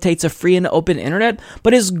facilitates a free and open internet,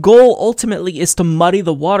 but his goal ultimately is to muddy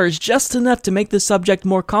the waters just enough to make the subject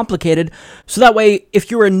more complicated, so that way,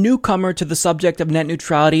 if you're a newcomer to the subject of net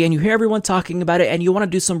neutrality and you hear everyone talking about it and you want to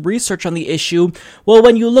do some research on the issue, well,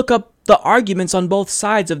 when you look up the arguments on both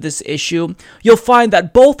sides of this issue, you'll find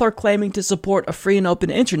that both are claiming to support a free and open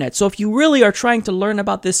internet. So if you really are trying to learn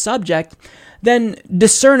about this subject, then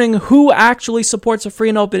discerning who actually supports a free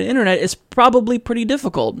and open internet is probably pretty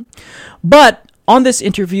difficult. But on this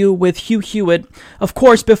interview with Hugh Hewitt, of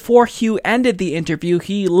course, before Hugh ended the interview,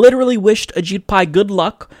 he literally wished Ajit Pai good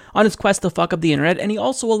luck on his quest to fuck up the internet, and he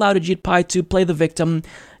also allowed Ajit Pai to play the victim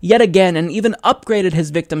yet again, and even upgraded his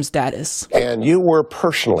victim status. And you were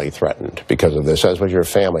personally threatened because of this, as was your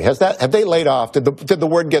family. Have they laid off? Did the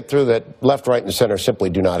word get through that left, right, and center simply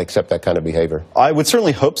do not accept that kind of behavior? I would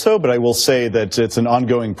certainly hope so, but I will say that it's an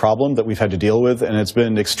ongoing problem that we've had to deal with, and it's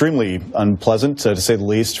been extremely unpleasant, to say the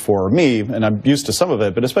least, for me, and I'm used to some of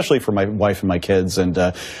it, but especially for my wife and my kids, and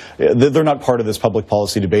they're not part of this public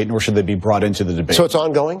policy debate, nor should they be brought into the debate. So it's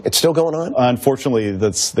ongoing? It's still going on? Unfortunately,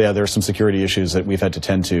 there are some security issues that we've had to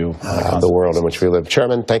tend to. The world in which we live.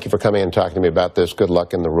 Chairman, thank you for coming and talking to me about this. Good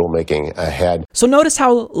luck in the rulemaking ahead. So notice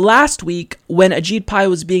how last week, when Ajit Pai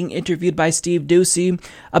was being interviewed by Steve Doocy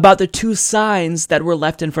about the 2 signs that were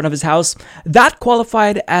left in front of his house, that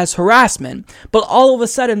qualified as harassment. But all of a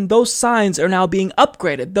sudden, those signs are now being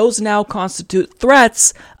upgraded. Those now constitute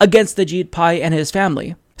threats against Ajit Pai and his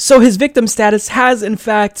family. So his victim status has, in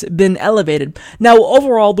fact, been elevated. Now,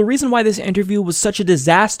 overall, the reason why this interview was such a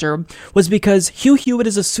disaster was because Hugh Hewitt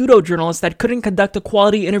is a pseudo-journalist that couldn't conduct a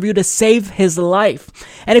quality interview to save his life.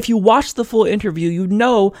 And if you watch the full interview, you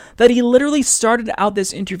know that he literally started out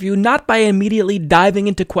this interview not by immediately diving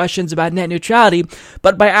into questions about net neutrality,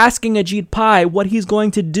 but by asking Ajit Pai what he's going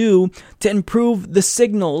to do to improve the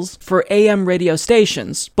signals for AM radio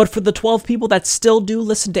stations. But for the 12 people that still do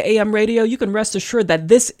listen to AM radio, you can rest assured that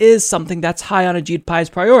this this is something that's high on Ajit Pai's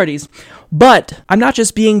priorities. But I'm not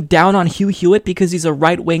just being down on Hugh Hewitt because he's a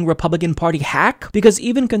right-wing Republican Party hack, because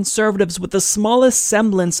even conservatives with the smallest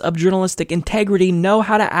semblance of journalistic integrity know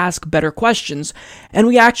how to ask better questions. And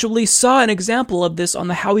we actually saw an example of this on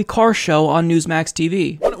the Howie Carr show on Newsmax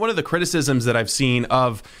TV. One of the criticisms that I've seen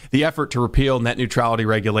of the effort to repeal net neutrality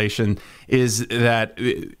regulation is that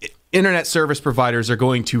internet service providers are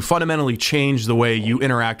going to fundamentally change the way you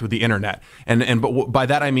interact with the internet. But by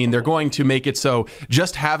that I mean they're going to make it so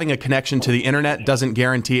just having a connection to the internet doesn't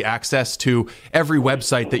guarantee access to every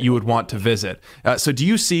website that you would want to visit. So do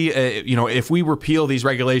you see, if we repeal these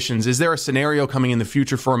regulations, is there a scenario coming in the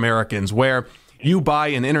future for Americans where you buy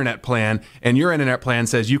an internet plan and your internet plan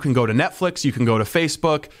says you can go to Netflix, you can go to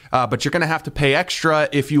Facebook, but you're going to have to pay extra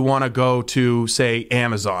if you want to go to, say,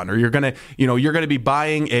 Amazon, or you're going to be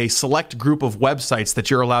buying a select group of websites that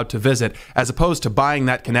you're allowed to visit, as opposed to buying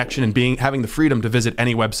that connection and having the freedom to visit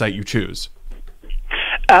any website you choose?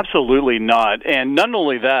 Absolutely not. And not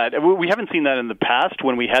only that, we haven't seen that in the past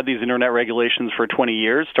when we had these internet regulations for 20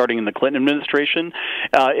 years, starting in the Clinton administration.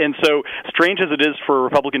 And so strange as it is for a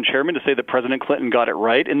Republican chairman to say that President Clinton got it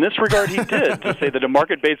right, in this regard he did, to say that a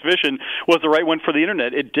market-based vision was the right one for the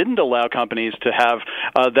internet. It didn't allow companies to have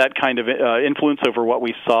that kind of influence over what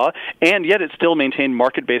we saw, and yet it still maintained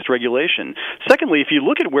market-based regulation. Secondly, if you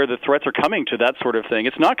look at where the threats are coming to that sort of thing,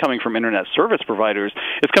 it's not coming from internet service providers.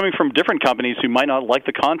 It's coming from different companies who might not like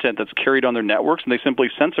the content that's carried on their networks, and they simply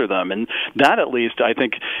censor them. And that, at least, I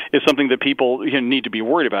think, is something that people need to be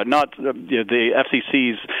worried about, not the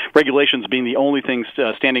FCC's regulations being the only thing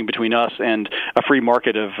standing between us and a free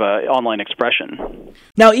market of online expression.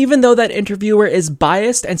 Now, even though that interviewer is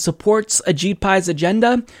biased and supports Ajit Pai's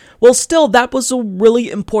agenda, well, still, that was a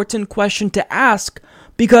really important question to ask,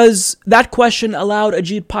 because that question allowed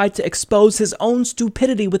Ajit Pai to expose his own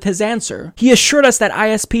stupidity with his answer. He assured us that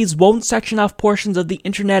ISPs won't section off portions of the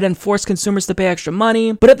internet and force consumers to pay extra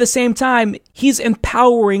money, but at the same time, he's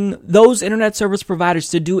empowering those internet service providers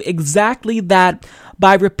to do exactly that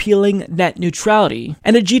by repealing net neutrality.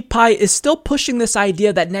 And Ajit Pai is still pushing this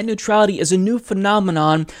idea that net neutrality is a new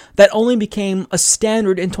phenomenon that only became a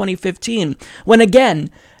standard in 2015, when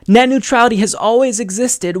again, net neutrality has always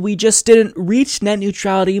existed. We just didn't reach net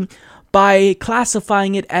neutrality by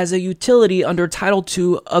classifying it as a utility under Title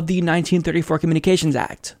II of the 1934 Communications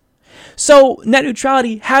Act. So net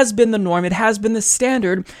neutrality has been the norm, it has been the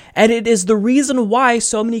standard, and it is the reason why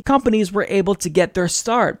so many companies were able to get their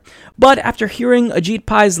start. But after hearing Ajit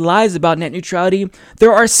Pai's lies about net neutrality,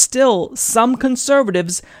 there are still some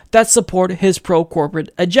conservatives that support his pro-corporate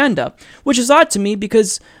agenda, which is odd to me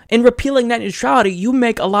because in repealing net neutrality, you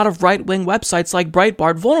make a lot of right-wing websites like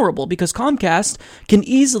Breitbart vulnerable, because Comcast can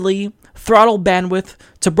easily throttle bandwidth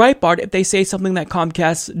to Breitbart if they say something that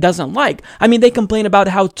Comcast doesn't like. I mean, they complain about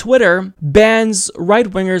how Twitter bans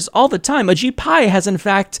right-wingers all the time. Ajit Pai has, in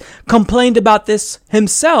fact, complained about this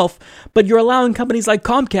himself, but you're allowing companies like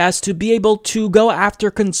Comcast to be able to go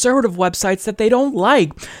after conservative websites that they don't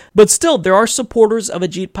like. But still, there are supporters of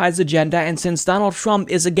Ajit Pai's agenda, and since Donald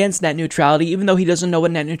Trump is against net neutrality, even though he doesn't know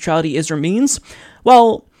what net neutrality is or means,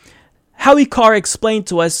 well, Howie Carr explained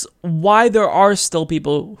to us why there are still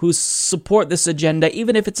people who support this agenda,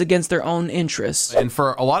 even if it's against their own interests. And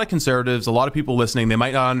for a lot of conservatives, a lot of people listening, they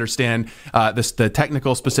might not understand the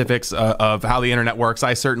technical specifics of how the internet works.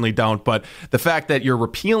 I certainly don't. But the fact that you're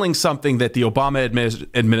repealing something that the Obama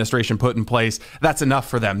administration put in place, that's enough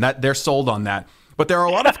for them. That they're sold on that. But there are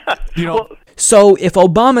a lot of, So if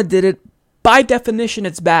Obama did it, by definition,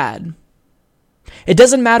 it's bad. It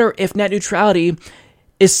doesn't matter if net neutrality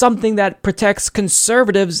is something that protects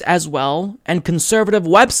conservatives as well, and conservative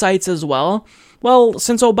websites as well. Well,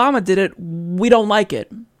 since Obama did it, we don't like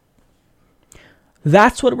it.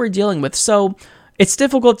 That's what we're dealing with. So it's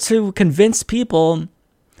difficult to convince people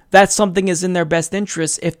that something is in their best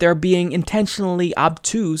interest if they're being intentionally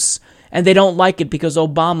obtuse and they don't like it because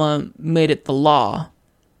Obama made it the law.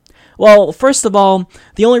 Well, first of all,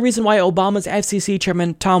 the only reason why Obama's FCC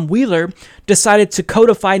chairman Tom Wheeler decided to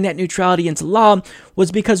codify net neutrality into law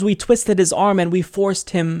was because we twisted his arm and we forced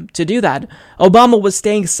him to do that. Obama was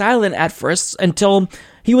staying silent at first until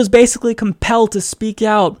he was basically compelled to speak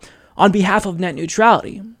out on behalf of net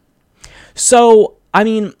neutrality. So, I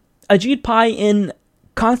mean, Ajit Pai, in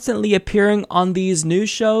constantly appearing on these news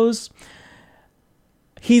shows,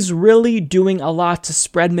 he's really doing a lot to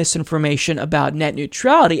spread misinformation about net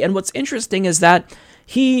neutrality. And what's interesting is that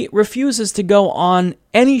he refuses to go on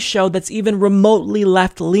any show that's even remotely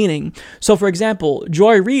left-leaning. So, for example,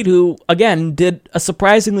 Joy Reid, who, again, did a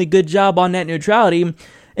surprisingly good job on net neutrality,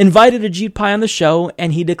 invited Ajit Pai on the show,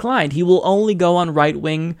 and he declined. He will only go on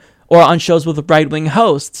right-wing or on shows with right-wing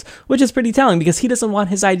hosts, which is pretty telling because he doesn't want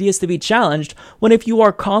his ideas to be challenged, when if you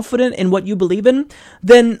are confident in what you believe in,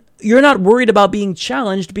 then you're not worried about being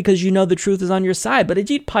challenged because you know the truth is on your side. But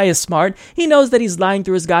Ajit Pai is smart. He knows that he's lying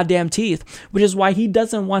through his goddamn teeth, which is why he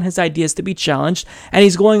doesn't want his ideas to be challenged, and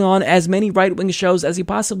he's going on as many right-wing shows as he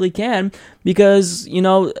possibly can because,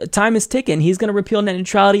 time is ticking. He's going to repeal net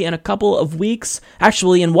neutrality in a couple of weeks,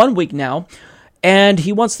 actually in 1 week now, and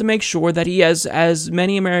he wants to make sure that he has as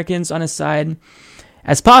many Americans on his side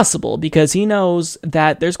as possible because he knows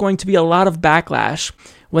that there's going to be a lot of backlash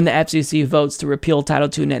when the FCC votes to repeal Title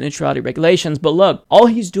II net neutrality regulations. But look, all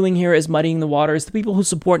he's doing here is muddying the waters. The people who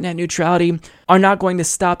support net neutrality are not going to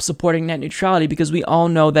stop supporting net neutrality because we all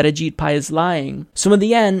know that Ajit Pai is lying. So in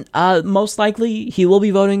the end, most likely he will be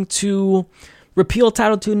voting to repeal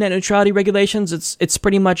Title II net neutrality regulations. It's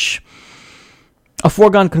pretty much a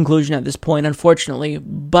foregone conclusion at this point, unfortunately,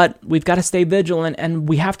 but we've got to stay vigilant and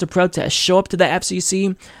we have to protest. Show up to the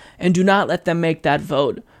FCC and do not let them make that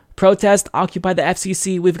vote. Protest, occupy the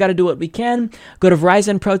FCC. We've got to do what we can. Go to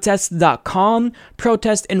VerizonProtest.com.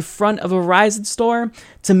 Protest in front of a Verizon store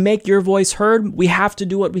to make your voice heard. We have to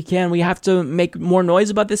do what we can. We have to make more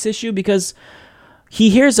noise about this issue because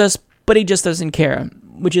he hears us, but he just doesn't care,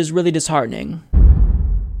 which is really disheartening.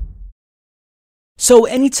 So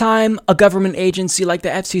anytime a government agency like the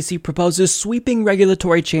FCC proposes sweeping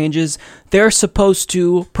regulatory changes, they're supposed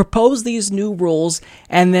to propose these new rules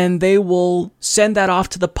and then they will send that off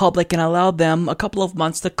to the public and allow them a couple of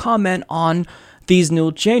months to comment on these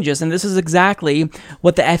new changes. And this is exactly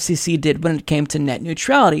what the FCC did when it came to net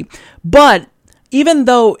neutrality. But even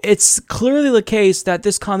though it's clearly the case that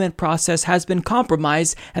this comment process has been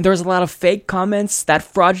compromised and there's a lot of fake comments that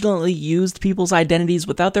fraudulently used people's identities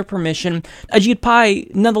without their permission, Ajit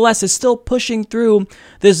Pai nonetheless is still pushing through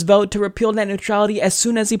this vote to repeal net neutrality as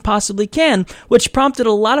soon as he possibly can, which prompted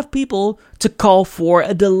a lot of people to call for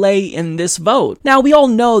a delay in this vote. Now, we all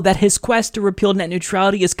know that his quest to repeal net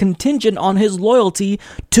neutrality is contingent on his loyalty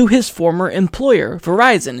to his former employer,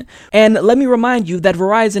 Verizon. And let me remind you that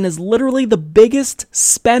Verizon is literally the biggest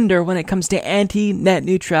spender when it comes to anti-net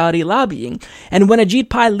neutrality lobbying. And when Ajit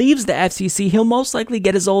Pai leaves the FCC, he'll most likely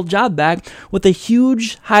get his old job back with a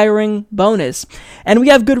huge hiring bonus. And we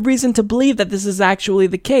have good reason to believe that this is actually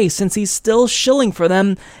the case, since he's still shilling for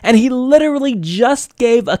them, and he literally just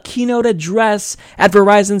gave a keynote address at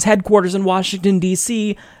Verizon's headquarters in Washington,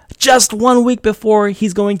 D.C., just 1 week before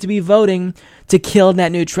he's going to be voting to kill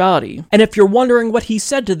net neutrality. And if you're wondering what he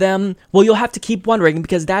said to them, well, you'll have to keep wondering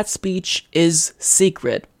because that speech is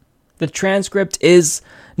secret. The transcript is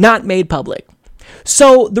not made public.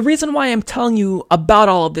 So the reason why I'm telling you about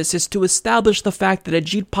all of this is to establish the fact that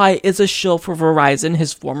Ajit Pai is a shill for Verizon,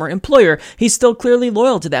 his former employer. He's still clearly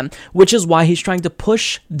loyal to them, which is why he's trying to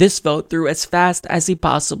push this vote through as fast as he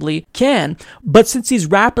possibly can. But since he's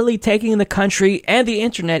rapidly taking the country and the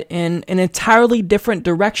internet in an entirely different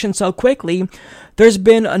direction so quickly, there's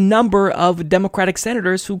been a number of Democratic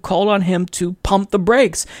senators who called on him to pump the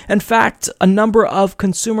brakes. In fact, a number of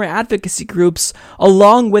consumer advocacy groups,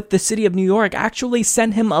 along with the city of New York, actually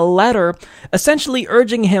sent him a letter essentially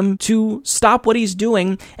urging him to stop what he's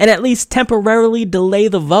doing and at least temporarily delay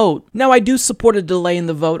the vote. Now, I do support a delay in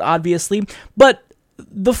the vote, obviously, but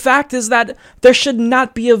the fact is that there should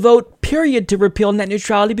not be a vote, period, to repeal net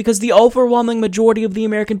neutrality because the overwhelming majority of the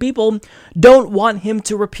American people don't want him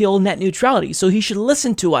to repeal net neutrality. So he should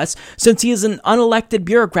listen to us. Since he is an unelected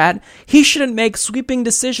bureaucrat, he shouldn't make sweeping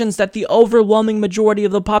decisions that the overwhelming majority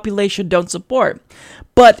of the population don't support.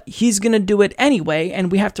 But he's going to do it anyway,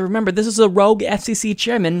 and we have to remember this is a rogue FCC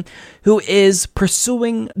chairman who is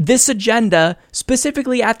pursuing this agenda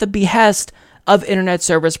specifically at the behest of internet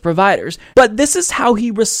service providers. But this is how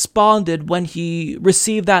he responded when he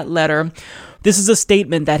received that letter. This is a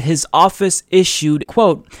statement that his office issued,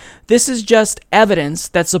 quote, "This is just evidence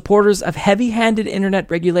that supporters of heavy-handed internet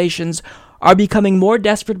regulations are becoming more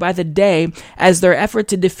desperate by the day as their effort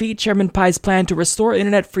to defeat Chairman Pai's plan to restore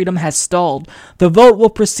internet freedom has stalled. The vote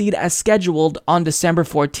will proceed as scheduled on December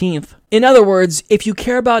 14th. In other words, if you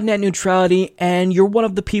care about net neutrality and you're one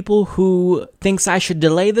of the people who thinks I should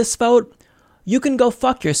delay this vote, you can go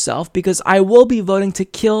fuck yourself because I will be voting to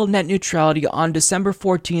kill net neutrality on December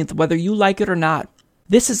 14th, whether you like it or not."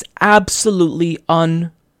 This is absolutely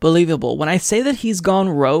unbelievable. When I say that he's gone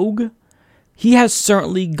rogue, he has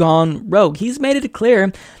certainly gone rogue. He's made it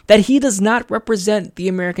clear that he does not represent the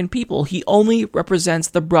American people. He only represents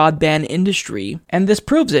the broadband industry. And this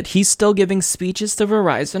proves it. He's still giving speeches to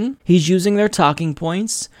Verizon. He's using their talking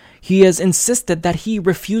points. He has insisted that he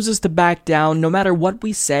refuses to back down no matter what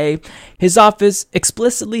we say. His office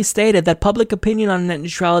explicitly stated that public opinion on net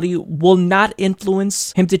neutrality will not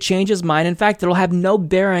influence him to change his mind. In fact, it'll have no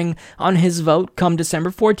bearing on his vote come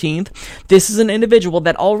December 14th. This is an individual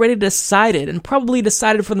that already decided, and probably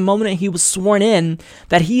decided from the moment he was sworn in,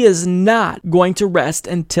 that he is not going to rest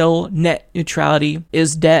until net neutrality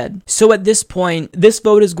is dead. So at this point, this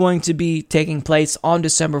vote is going to be taking place on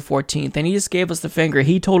December 14th, and he just gave us the finger.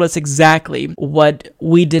 He told us exactly what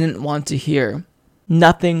we didn't want to hear.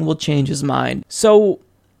 Nothing will change his mind. So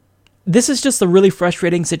this is just a really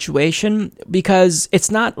frustrating situation because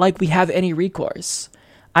it's not like we have any recourse.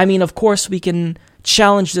 I mean, of course, we can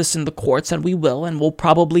challenge this in the courts, and we will, and we'll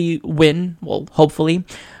probably win, well, hopefully.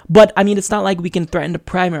 But, I mean, it's not like we can threaten to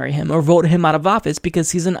primary him or vote him out of office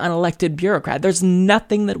because he's an unelected bureaucrat. There's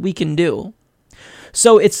nothing that we can do.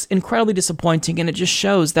 So it's incredibly disappointing, and it just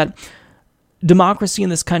shows that democracy in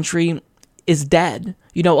this country is dead.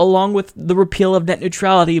 You know, along with the repeal of net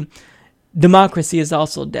neutrality, democracy is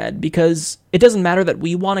also dead because it doesn't matter that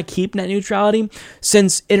we want to keep net neutrality,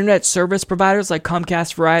 since internet service providers like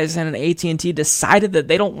Comcast, Verizon, and AT&T decided that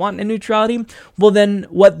they don't want net neutrality. Well, then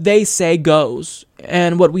what they say goes,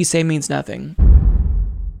 and what we say means nothing.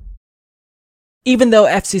 Even though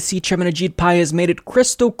FCC Chairman Ajit Pai has made it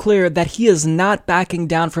crystal clear that he is not backing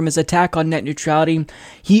down from his attack on net neutrality,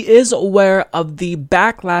 he is aware of the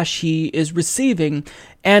backlash he is receiving,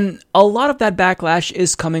 and a lot of that backlash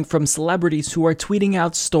is coming from celebrities who are tweeting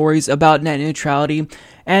out stories about net neutrality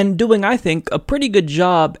and doing, I think, a pretty good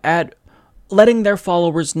job at letting their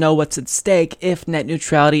followers know what's at stake if net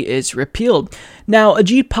neutrality is repealed. Now,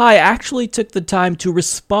 Ajit Pai actually took the time to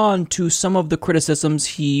respond to some of the criticisms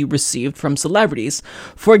he received from celebrities.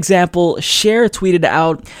 For example, Cher tweeted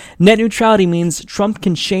out, "Net neutrality means Trump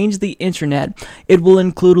can change the internet. It will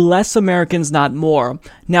include less Americans, not more.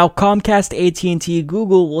 Now, Comcast, AT&T,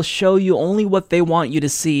 Google will show you only what they want you to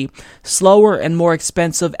see. Slower and more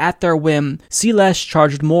expensive at their whim. See less,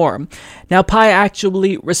 charged more." Now, Pai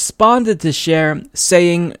actually responded to Cher,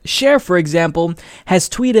 saying, Cher, for example, has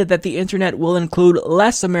tweeted that the internet will include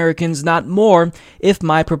less Americans, not more, if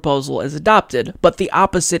my proposal is adopted. But the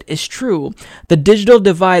opposite is true. The digital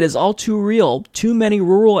divide is all too real. Too many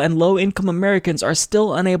rural and low-income Americans are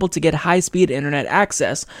still unable to get high-speed internet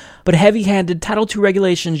access. But heavy-handed Title II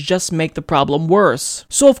regulations just make the problem worse.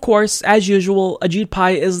 So, of course, as usual, Ajit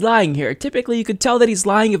Pai is lying here. Typically, you could tell that he's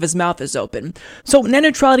lying if his mouth is open. So, net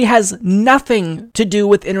neutrality has nothing to do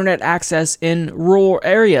with internet access in rural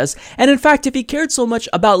areas. And in fact, if he cared so much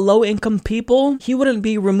about low-income people, he wouldn't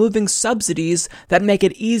be removing subsidies that make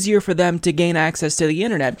it easier for them to gain access to the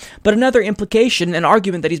internet. But another implication and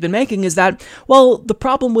argument that he's been making is that, well, the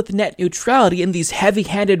problem with net neutrality and these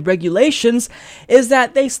heavy-handed regulations is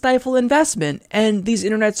that they stifle investment, and these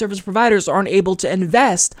internet service providers aren't able to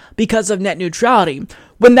invest because of net neutrality.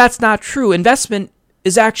 When that's not true, investment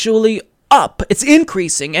is actually up. It's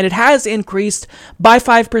increasing, and it has increased by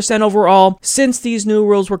 5% overall since these new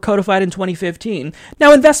rules were codified in 2015.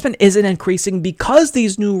 Now, investment isn't increasing because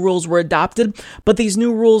these new rules were adopted, but these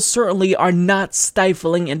new rules certainly are not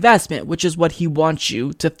stifling investment, which is what he wants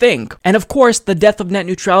you to think. And of course, the death of net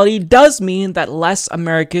neutrality does mean that less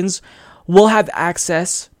Americans will have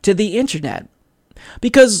access to the internet.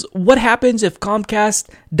 Because what happens if Comcast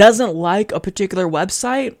doesn't like a particular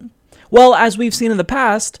website? Well, as we've seen in the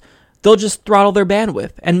past, they'll just throttle their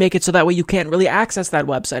bandwidth and make it so that way you can't really access that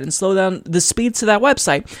website and slow down the speeds to that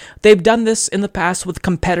website. They've done this in the past with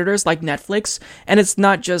competitors like Netflix, and it's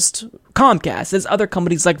not just Comcast. There's other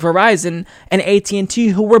companies like Verizon and AT&T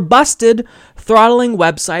who were busted throttling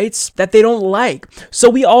websites that they don't like. So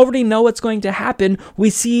we already know what's going to happen. We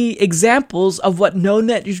see examples of what no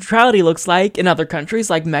net neutrality looks like in other countries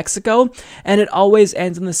like Mexico, and it always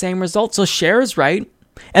ends in the same result. So Cher is right,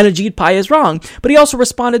 and Ajit Pai is wrong. But he also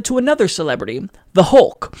responded to another celebrity, the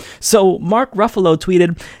Hulk. So Mark Ruffalo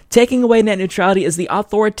tweeted, "Taking away net neutrality is the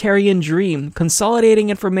authoritarian dream, consolidating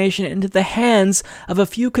information into the hands of a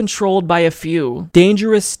few controlled by a few.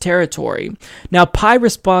 Dangerous territory." Now, Pai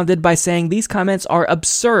responded by saying these comments are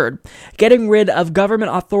absurd. Getting rid of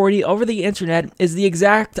government authority over the internet is the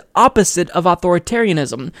exact opposite of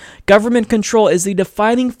authoritarianism. Government control is the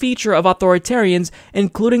defining feature of authoritarians,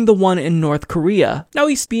 including the one in North Korea. Now,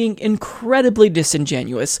 he's being incredibly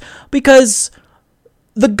disingenuous because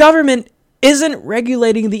the government isn't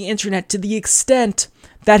regulating the internet to the extent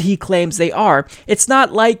that he claims they are. It's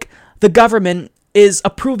not like the government is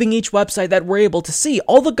approving each website that we're able to see.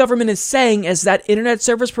 All the government is saying is that internet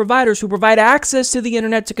service providers who provide access to the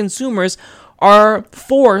internet to consumers are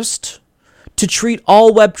forced to treat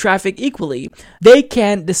all web traffic equally. They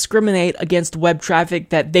can't discriminate against web traffic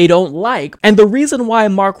that they don't like. And the reason why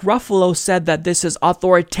Mark Ruffalo said that this is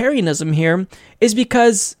authoritarianism here is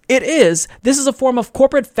because it is. This is a form of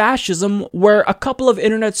corporate fascism where a couple of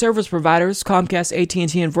internet service providers, Comcast,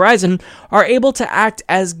 AT&T, and Verizon, are able to act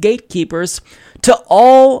as gatekeepers to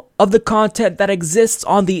all of the content that exists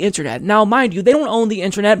on the internet. Now, mind you, they don't own the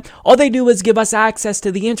internet. All they do is give us access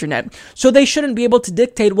to the internet. So they shouldn't be able to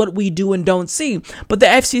dictate what we do and don't see. But the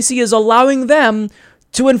FCC is allowing them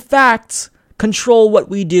to, in fact, control what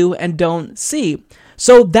we do and don't see.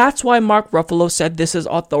 So that's why Mark Ruffalo said this is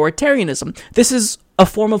authoritarianism. This is a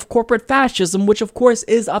form of corporate fascism, which of course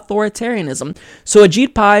is authoritarianism. So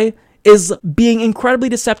Ajit Pai is being incredibly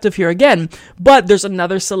deceptive here again, but there's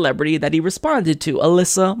another celebrity that he responded to,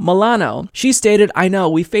 Alyssa Milano. She stated, "I know,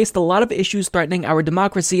 we faced a lot of issues threatening our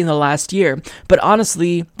democracy in the last year, but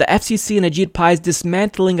honestly, the FCC and Ajit Pai's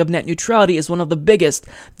dismantling of net neutrality is one of the biggest.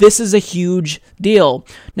 This is a huge deal."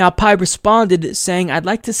 Now, Pai responded saying, "I'd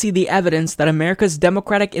like to see the evidence that America's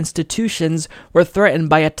democratic institutions were threatened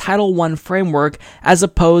by a Title I framework as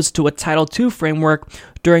opposed to a Title II framework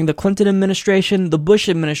during the Clinton administration, the Bush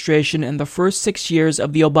administration, and the first 6 years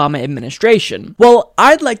of the Obama administration." Well,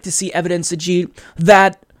 I'd like to see evidence, Ajit,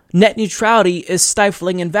 that net neutrality is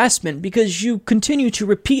stifling investment, because you continue to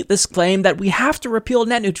repeat this claim that we have to repeal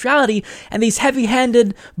net neutrality and these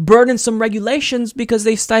heavy-handed, burdensome regulations because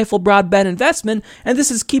they stifle broadband investment, and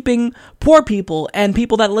this is keeping poor people and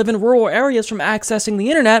people that live in rural areas from accessing the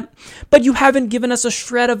internet, but you haven't given us a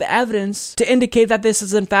shred of evidence to indicate that this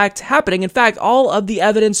is in fact happening. In fact, all of the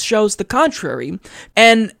evidence shows the contrary.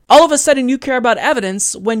 And all of a sudden you care about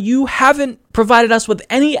evidence when you haven't provided us with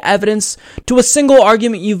any evidence to a single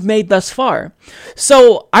argument you've made thus far.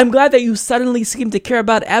 So I'm glad that you suddenly seem to care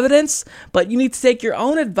about evidence, but you need to take your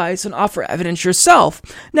own advice and offer evidence yourself.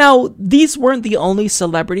 Now, these weren't the only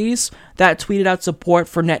celebrities that tweeted out support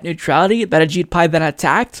for net neutrality that Ajit Pai then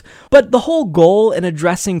attacked, but the whole goal in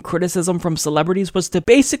addressing criticism from celebrities was to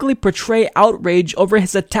basically portray outrage over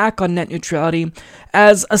his attack on net neutrality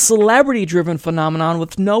as a celebrity-driven phenomenon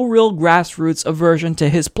with no real grassroots aversion to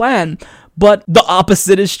his plan. But the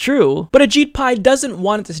opposite is true. But Ajit Pai doesn't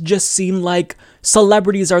want it to just seem like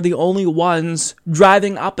celebrities are the only ones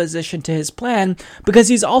driving opposition to his plan, because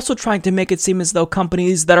he's also trying to make it seem as though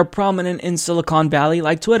companies that are prominent in Silicon Valley,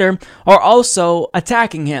 like Twitter, are also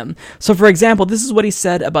attacking him. So for example, this is what he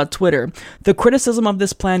said about Twitter. "The criticism of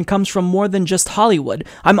this plan comes from more than just Hollywood.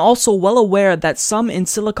 I'm also well aware that some in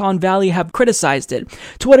Silicon Valley have criticized it.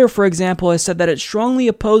 Twitter, for example, has said that it strongly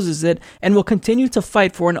opposes it and will continue to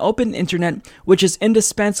fight for an open internet, which is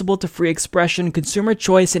indispensable to free expression, consumer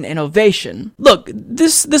choice, and innovation." Look,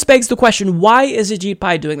 this begs the question, why is Ajit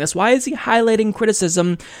Pai doing this? Why is he highlighting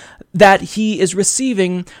criticism that he is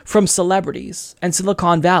receiving from celebrities and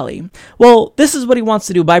Silicon Valley? Well, this is what he wants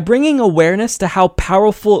to do. By bringing awareness to how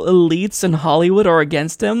powerful elites in Hollywood are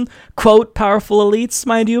against him, quote, powerful elites,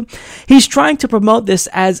 mind you, he's trying to promote this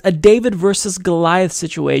as a David versus Goliath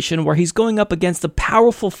situation where he's going up against the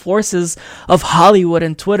powerful forces of Hollywood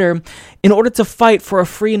and Twitter in order to fight for a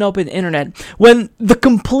free and open internet, when the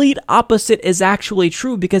complete opposite is actually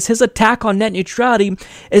true, because his attack on net neutrality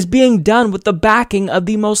is being done with the backing of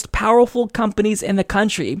the most powerful companies in the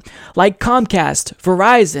country, like Comcast,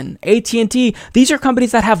 Verizon, AT&T. These are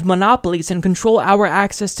companies that have monopolies and control our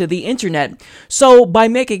access to the internet. So by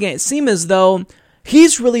making it seem as though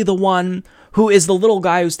he's really the one who is the little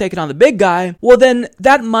guy who's taking on the big guy, well then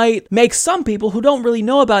that might make some people who don't really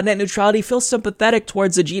know about net neutrality feel sympathetic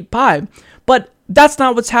towards Ajit Pai. But that's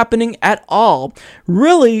not what's happening at all.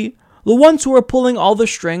 Really, the ones who are pulling all the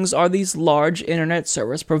strings are these large internet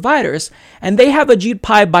service providers, and they have Ajit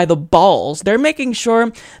Pai by the balls. They're making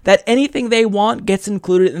sure that anything they want gets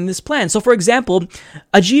included in this plan. So for example,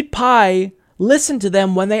 Ajit Pai listened to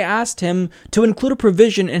them when they asked him to include a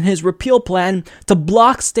provision in his repeal plan to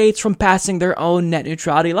block states from passing their own net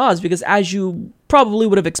neutrality laws, because as you probably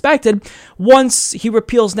would have expected, once he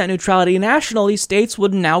repeals net neutrality nationally, states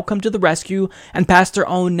would now come to the rescue and pass their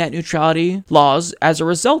own net neutrality laws as a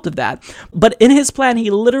result of that. But in his plan,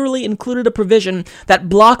 he literally included a provision that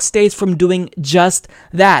blocks states from doing just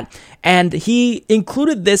that. And he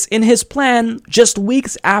included this in his plan just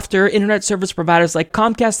weeks after internet service providers like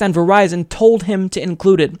Comcast and Verizon told him to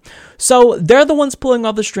include it. So they're the ones pulling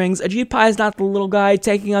all the strings. Ajit Pai is not the little guy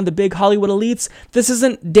taking on the big Hollywood elites. This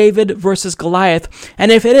isn't David versus Goliath.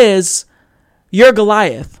 And if it is, you're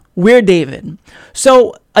Goliath. We're David.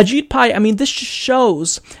 So Ajit Pai, this just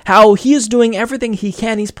shows how he is doing everything he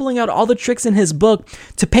can. He's pulling out all the tricks in his book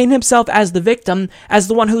to paint himself as the victim, as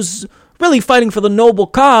the one who's really fighting for the noble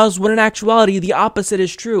cause, when in actuality the opposite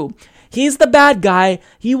is true. He's the bad guy.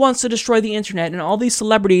 He wants to destroy the internet, and all these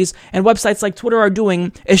celebrities and websites like Twitter are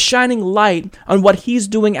doing is shining light on what he's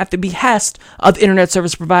doing at the behest of internet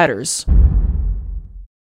service providers.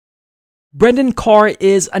 Brendan Carr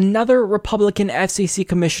is another Republican FCC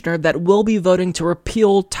commissioner that will be voting to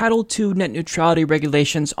repeal Title II net neutrality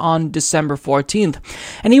regulations on December 14th.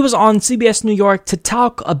 And he was on CBS New York to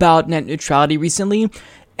talk about net neutrality recently.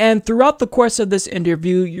 And throughout the course of this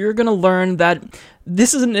interview, you're going to learn that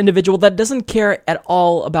this is an individual that doesn't care at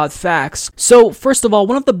all about facts. So, first of all,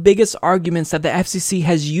 one of the biggest arguments that the FCC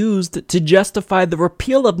has used to justify the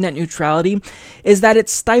repeal of net neutrality is that it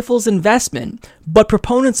stifles investment. But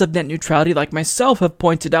proponents of net neutrality, like myself, have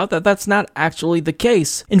pointed out that that's not actually the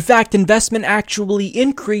case. In fact, investment actually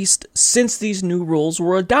increased since these new rules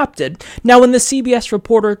were adopted. Now, when the CBS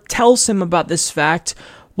reporter tells him about this fact,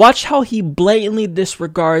 watch how he blatantly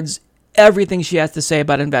disregards everything she has to say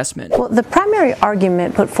about investment. Well, the primary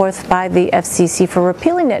argument put forth by the FCC for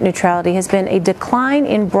repealing net neutrality has been a decline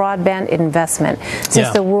in broadband investment since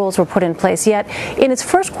the rules were put in place. Yet, in its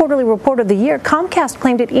first quarterly report of the year, Comcast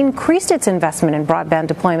claimed it increased its investment in broadband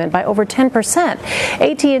deployment by over 10%.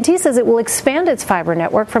 AT&T says it will expand its fiber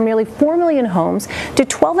network from nearly 4 million homes to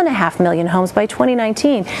 12.5 million homes by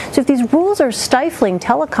 2019. So if these rules are stifling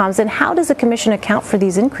telecoms, then how does the Commission account for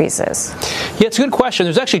these increases? Yeah, it's a good question.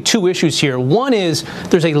 There's actually two issues here. One is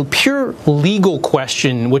there's a pure legal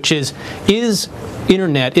question, which is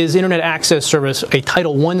internet access service a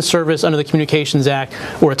Title I service under the Communications Act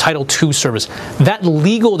or a Title II service? That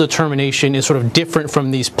legal determination is sort of different from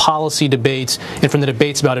these policy debates and from the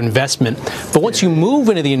debates about investment. But once you move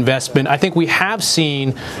into the investment, I think we have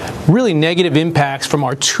seen really negative impacts from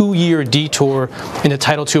our 2-year detour into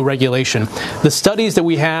Title II regulation. The studies that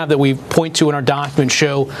we have that we point to in our document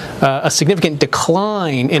show a significant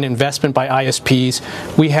decline in investment by ISPs.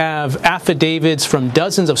 We have affidavits from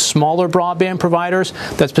dozens of smaller broadband providers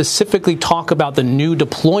that specifically talk about the new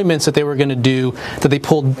deployments that they were going to do that they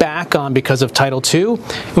pulled back on because of Title II.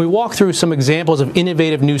 And we walk through some examples of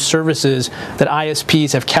innovative new services that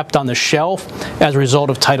ISPs have kept on the shelf as a result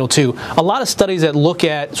of Title II. A lot of studies that look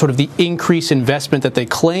at sort of the increased investment that they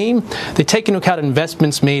claim, they take into account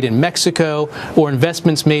investments made in Mexico or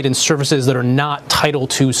investments made in services that are not Title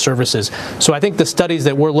II services. So I think the studies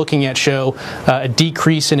that we're looking at show a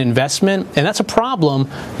decrease in investment, and that's a problem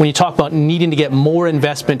when you talk about needing to get more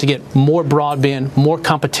investment to get more broadband, more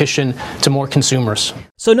competition to more consumers.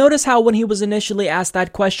 So notice how when he was initially asked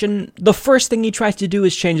that question, the first thing he tries to do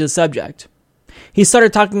is change the subject. He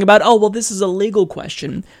started talking about, oh, well, this is a legal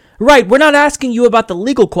question. Right, we're not asking you about the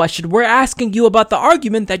legal question, we're asking you about the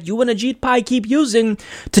argument that you and Ajit Pai keep using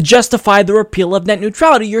to justify the repeal of net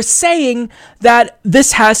neutrality. You're saying that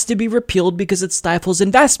this has to be repealed because it stifles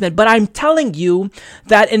investment, but I'm telling you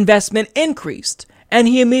that investment increased. And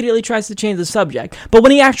he immediately tries to change the subject. But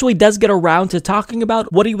when he actually does get around to talking about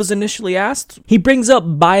what he was initially asked, he brings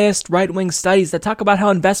up biased right-wing studies that talk about how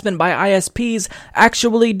investment by ISPs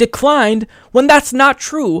actually declined when that's not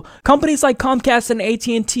true. Companies like Comcast and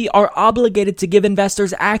AT&T are obligated to give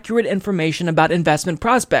investors accurate information about investment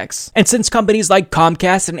prospects. And since companies like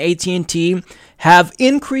Comcast and AT&T have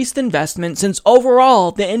increased investment, since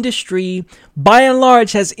overall the industry by and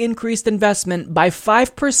large has increased investment by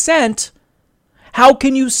 5%, how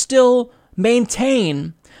can you still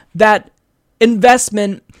maintain that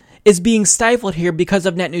investment is being stifled here because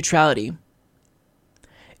of net neutrality?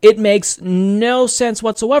 It makes no sense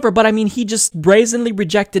whatsoever, but I mean, he just brazenly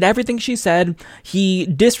rejected everything she said. He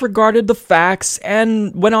disregarded the facts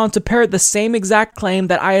and went on to parrot the same exact claim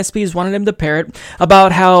that ISPs wanted him to parrot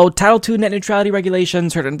about how Title II net neutrality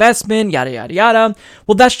regulations hurt investment, yada, yada, yada.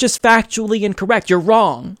 Well, that's just factually incorrect. You're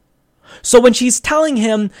wrong. So when she's telling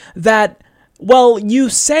him that, well, you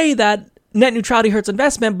say that net neutrality hurts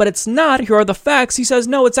investment, but it's not, here are the facts, he says,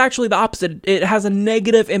 no, it's actually the opposite. It has a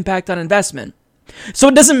negative impact on investment. So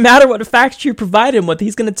it doesn't matter what facts you provide him with,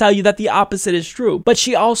 he's going to tell you that the opposite is true. But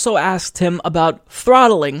she also asked him about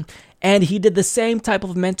throttling, and he did the same type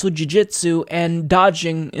of mental jiu-jitsu and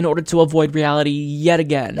dodging in order to avoid reality yet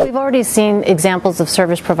again. We've already seen examples of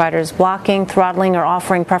service providers blocking, throttling, or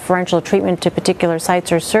offering preferential treatment to particular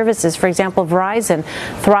sites or services. For example, Verizon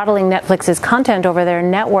throttling Netflix's content over their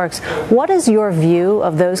networks. What is your view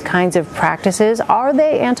of those kinds of practices? Are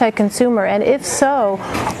they anti-consumer? And if so,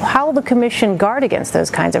 how will the Commission guard against those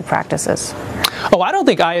kinds of practices? Oh, I don't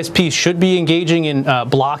think ISPs should be engaging in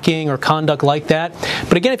blocking or conduct like that.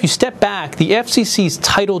 But again, if you step back, the FCC's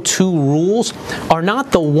Title II rules are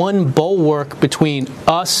not the one bulwark between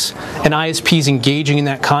us and ISPs engaging in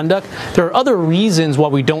that conduct. There are other reasons why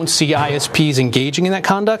we don't see ISPs engaging in that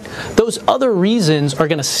conduct. Those other reasons are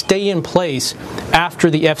going to stay in place after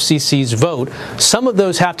the FCC's vote. Some of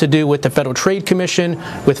those have to do with the Federal Trade Commission,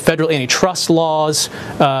 with federal antitrust laws,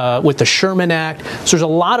 with the Sherman Act. So there's a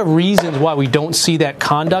lot of reasons why we don't see that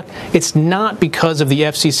conduct. It's not because of the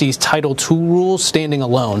FCC's Title II rules standing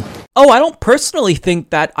alone. Oh, I don't personally think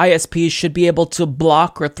that ISPs should be able to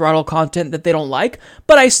block or throttle content that they don't like,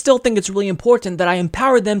 but I still think it's really important that I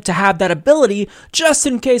empower them to have that ability just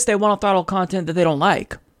in case they want to throttle content that they don't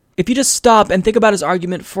like. If you just stop and think about his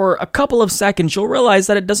argument for a couple of seconds, you'll realize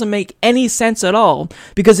that it doesn't make any sense at all.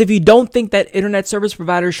 Because if you don't think that internet service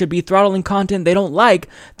providers should be throttling content they don't like,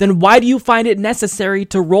 then why do you find it necessary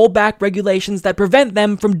to roll back regulations that prevent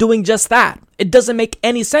them from doing just that? It doesn't make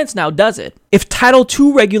any sense now, does it? If Title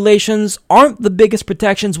II regulations aren't the biggest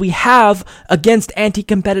protections we have against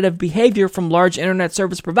anti-competitive behavior from large internet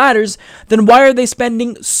service providers, then why are they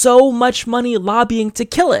spending so much money lobbying to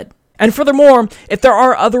kill it? And furthermore, if there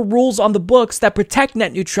are other rules on the books that protect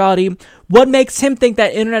net neutrality, what makes him think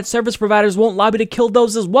that internet service providers won't lobby to kill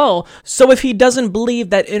those as well? So if he doesn't believe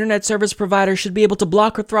that internet service providers should be able to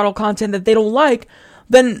block or throttle content that they don't like,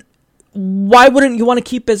 then why wouldn't you want to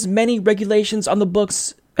keep as many regulations on the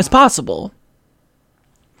books as possible?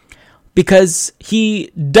 Because he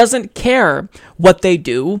doesn't care what they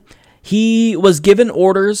do. He was given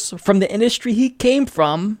orders from the industry he came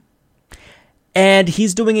from, and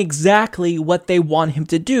he's doing exactly what they want him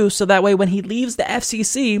to do, so that way when he leaves the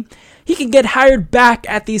FCC, he can get hired back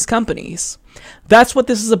at these companies. That's what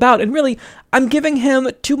this is about. And really, I'm giving him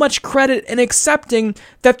too much credit in accepting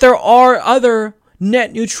that there are other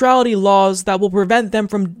net neutrality laws that will prevent them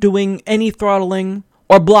from doing any throttling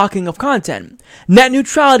or blocking of content. Net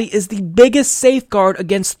neutrality is the biggest safeguard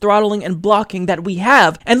against throttling and blocking that we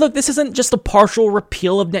have. And look, this isn't just a partial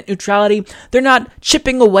repeal of net neutrality. They're not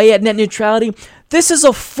chipping away at net neutrality. This is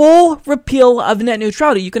a full repeal of net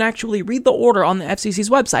neutrality. You can actually read the order on the FCC's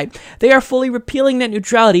website. They are fully repealing net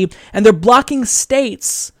neutrality, and they're blocking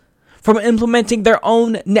states from implementing their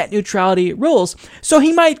own net neutrality rules. So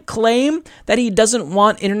he might claim that he doesn't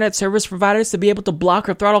want internet service providers to be able to block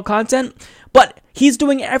or throttle content, but he's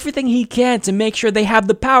doing everything he can to make sure they have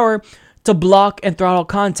the power to block and throttle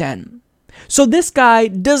content. So this guy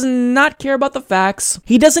does not care about the facts.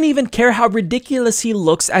 He doesn't even care how ridiculous he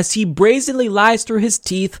looks as he brazenly lies through his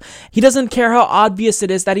teeth. He doesn't care how obvious it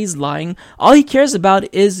is that he's lying. All he cares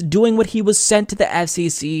about is doing what he was sent to the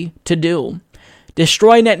FCC to do.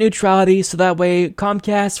 Destroy net neutrality so that way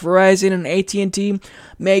Comcast, Verizon, and AT&T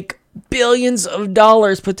make billions of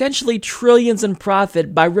dollars, potentially trillions in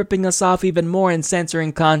profit by ripping us off even more and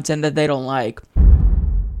censoring content that they don't like.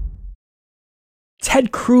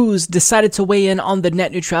 Ted Cruz decided to weigh in on the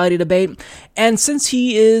net neutrality debate, and since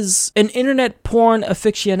he is an internet porn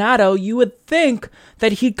aficionado, you would think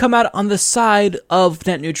that he'd come out on the side of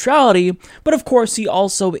net neutrality, but of course he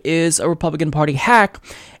also is a Republican Party hack,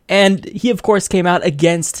 and he, of course, came out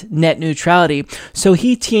against net neutrality. So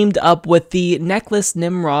he teamed up with the necklace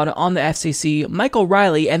Nimrod on the FCC, Michael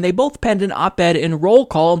Riley, and they both penned an op-ed in Roll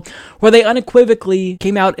Call where they unequivocally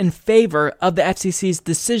came out in favor of the FCC's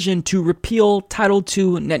decision to repeal Title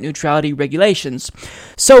II net neutrality regulations.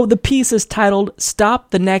 So the piece is titled, "Stop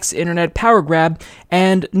the Next Internet Power Grab,"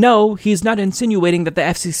 and no, he's not insinuating that the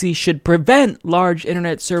FCC should prevent large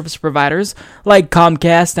internet service providers like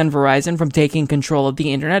Comcast and Verizon from taking control of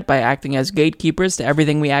the internet by acting as gatekeepers to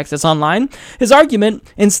everything we access online. His argument,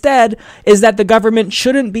 instead, is that the government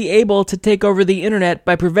shouldn't be able to take over the internet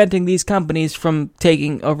by preventing these companies from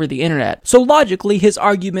taking over the internet. So logically, his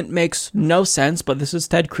argument makes no sense, but this is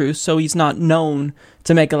Ted Cruz, so he's not known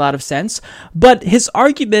to make a lot of sense. But his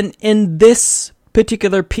argument in this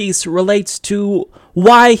particular piece relates to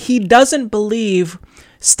why he doesn't believe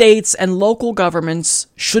states and local governments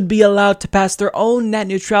should be allowed to pass their own net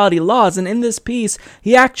neutrality laws. And in this piece,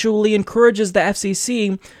 he actually encourages the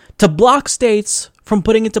FCC to block states from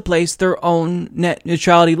putting into place their own net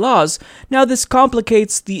neutrality laws. Now, this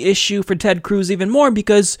complicates the issue for Ted Cruz even more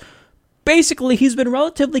because basically, he's been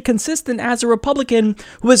relatively consistent as a Republican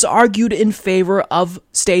who has argued in favor of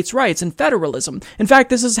states' rights and federalism. In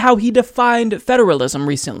fact, this is how he defined federalism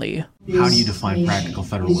recently. How do you define practical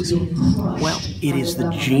federalism? Well, it is the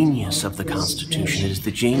genius of the Constitution. It is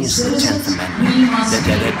the genius of the 10th Amendment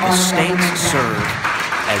that the states serve,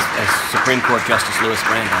 as Supreme Court Justice Louis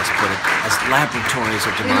Brandeis put it, as laboratories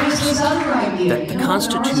of democracy. That the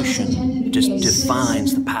Constitution just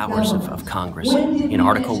defines the powers of Congress. In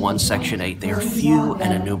Article 1, Section 8, they are few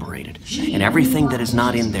and enumerated, and everything that is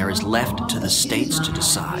not in there is left to the states to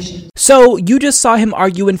decide. So you just saw him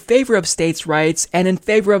argue in favor of states' rights and in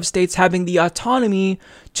favor of states having the autonomy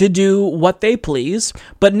to do what they please.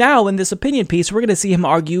 But now in this opinion piece, we're going to see him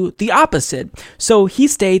argue the opposite. So he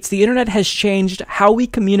states the internet has changed how we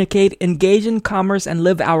communicate, engage in commerce, and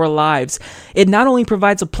live our lives. It not only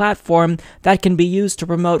provides a platform that can be used to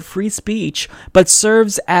promote free speech, but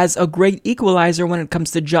serves as a great equalizer when it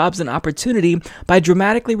comes to jobs and opportunity by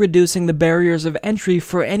dramatically reducing the barriers of entry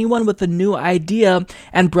for anyone with a new idea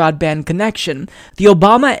and broadband connection. The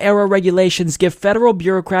Obama-era regulations give federal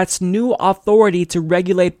bureaucrats new authority to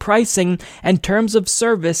regulate pricing and terms of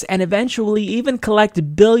service and eventually even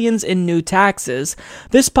collect billions in new taxes.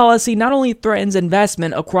 This policy not only threatens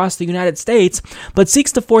investment across the United States, but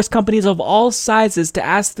seeks to force companies of all sizes to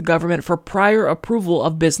ask the government for prior approval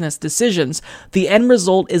of business decisions. The end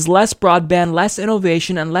result is less broadband, less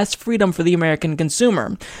innovation, and less freedom for the American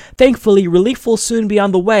consumer. Thankfully, relief will soon be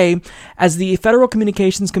on the way as the Federal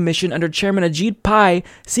Communications Commission under Chairman Ajit Pai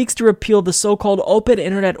seeks to repeal the so-called Open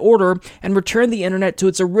Internet Order and return the internet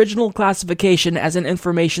to its original classification as an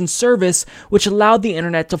information service, which allowed the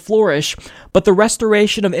internet to flourish. But the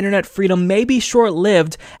restoration of internet freedom may be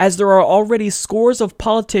short-lived, as there are already scores of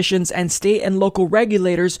politicians and state and local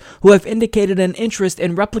regulators who have indicated an interest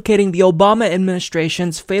in replicating the Obama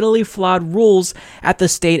administration's fatally flawed rules at the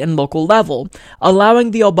state and local level.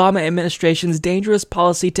 Allowing the Obama administration's dangerous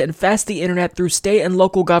policy to infest the internet through state and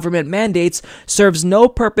local government mandates serves no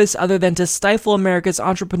purpose other than to stifle America's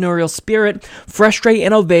entrepreneurial spirit, frustrate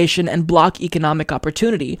innovation, and block economic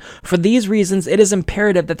opportunity. For these reasons, it is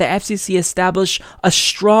imperative that the FCC establish a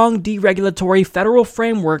strong deregulatory federal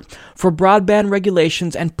framework for broadband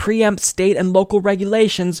regulations and preempt state and local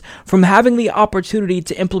regulations from having the opportunity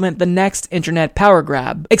to implement the next internet power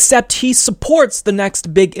grab. Except he supports the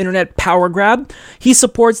next big internet power grab. He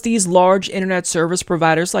supports these large internet service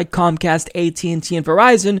providers like Comcast, AT&T, and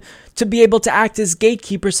Verizon to be able to act as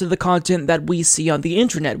gatekeepers to the content that we see on the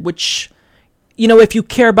internet, which, you know, if you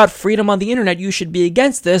care about freedom on the internet, you should be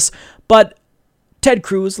against this, but Ted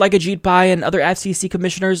Cruz, like Ajit Pai and other FCC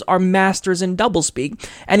commissioners, are masters in doublespeak,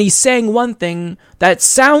 and he's saying one thing that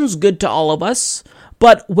sounds good to all of us,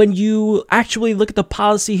 but when you actually look at the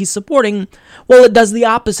policy he's supporting, well, it does the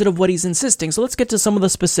opposite of what he's insisting. So let's get to some of the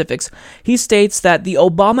specifics. He states that the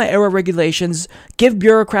Obama-era regulations give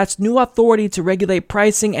bureaucrats new authority to regulate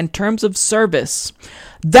pricing and terms of service.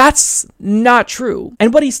 That's not true.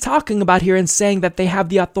 And what he's talking about here in saying that they have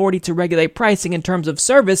the authority to regulate pricing in terms of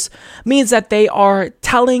service means that they are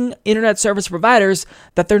telling internet service providers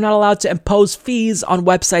that they're not allowed to impose fees on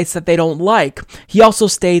websites that they don't like. He also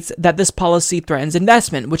states that this policy threatens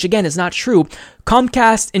investment, which again is not true.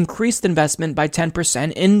 Comcast increased investment by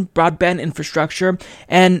 10% in broadband infrastructure,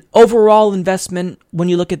 and overall investment, when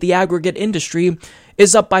you look at the aggregate industry,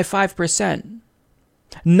 is up by 5%.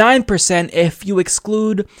 9% if you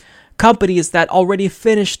exclude companies that already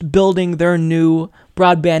finished building their new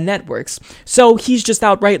broadband networks. So he's just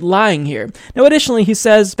outright lying here. Now, additionally, he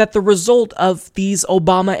says that the result of these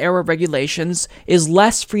Obama-era regulations is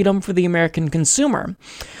less freedom for the American consumer.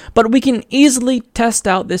 But we can easily test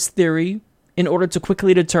out this theory in order to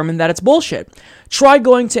quickly determine that it's bullshit. Try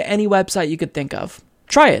going to any website you could think of.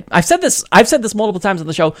 Try it. I've said this multiple times on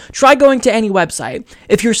the show. Try going to any website.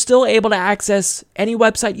 If you're still able to access any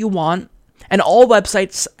website you want, and all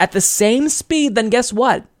websites at the same speed, then guess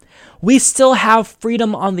what? We still have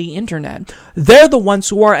freedom on the internet. They're the ones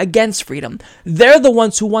who are against freedom. They're the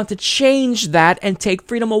ones who want to change that and take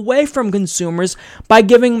freedom away from consumers by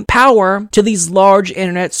giving power to these large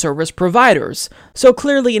internet service providers. So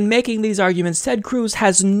clearly, in making these arguments, Ted Cruz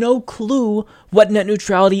has no clue what net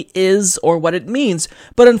neutrality is or what it means.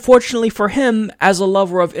 But unfortunately for him, as a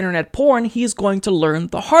lover of internet porn, he's going to learn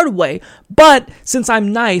the hard way. But since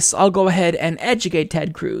I'm nice, I'll go ahead and educate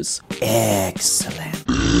Ted Cruz. Excellent.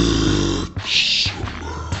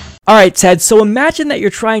 Alright, Ted, so imagine that you're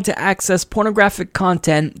trying to access pornographic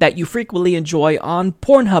content that you frequently enjoy on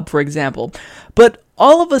Pornhub, for example. But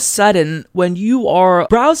all of a sudden, when you are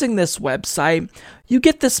browsing this website, you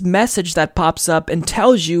get this message that pops up and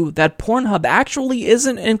tells you that Pornhub actually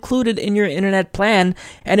isn't included in your internet plan,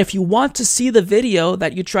 and if you want to see the video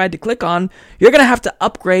that you tried to click on, you're going to have to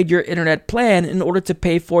upgrade your internet plan in order to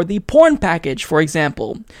pay for the porn package, for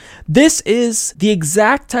example. This is the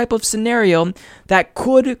exact type of scenario that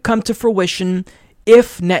could come to fruition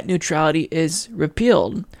if net neutrality is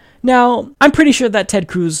repealed. Now, I'm pretty sure that Ted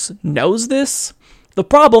Cruz knows this. The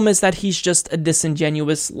problem is that he's just a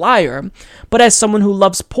disingenuous liar. But as someone who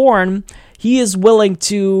loves porn, he is willing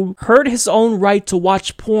to hurt his own right to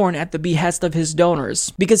watch porn at the behest of his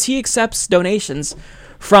donors because he accepts donations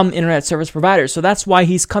from internet service providers. So that's why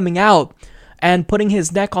he's coming out and putting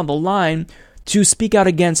his neck on the line to speak out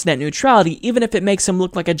against net neutrality, even if it makes him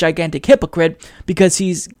look like a gigantic hypocrite because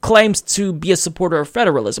he claims to be a supporter of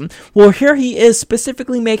federalism. Well, here he is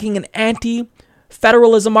specifically making an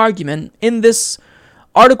anti-federalism argument in this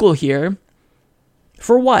article here.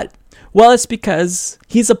 For what? Well, it's because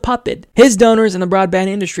he's a puppet. His donors in the broadband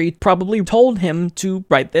industry probably told him to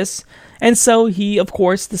write this, and so he, of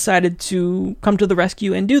course, decided to come to the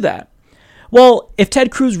rescue and do that. Well, if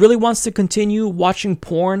Ted Cruz really wants to continue watching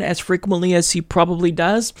porn as frequently as he probably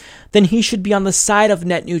does, then he should be on the side of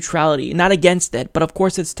net neutrality, not against it. But of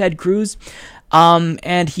course, it's Ted Cruz,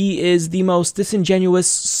 and he is the most disingenuous,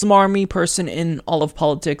 smarmy person in all of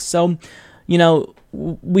politics. So, you know,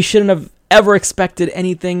 we shouldn't have ever expected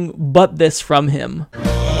anything but this from him.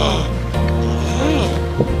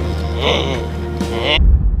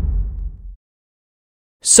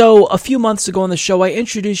 So, a few months ago on the show, I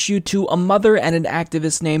introduced you to a mother and an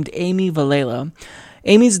activist named Amy Vilela.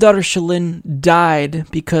 Amy's daughter Shalyn died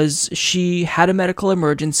because she had a medical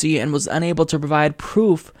emergency and was unable to provide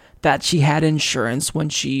proof that she had insurance when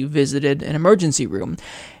she visited an emergency room.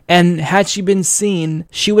 And had she been seen,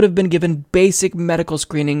 she would have been given basic medical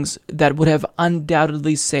screenings that would have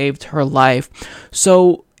undoubtedly saved her life.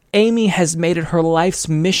 So, Amy has made it her life's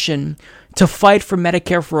mission to fight for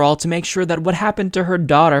Medicare for all, to make sure that what happened to her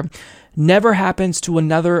daughter never happens to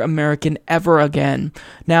another American ever again.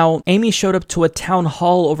 Now, Amy showed up to a town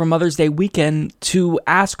hall over Mother's Day weekend to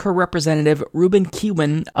ask her representative, Ruben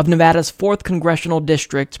Kihuen of Nevada's 4th Congressional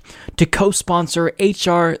District, to co-sponsor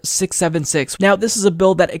H.R. 676. Now, this is a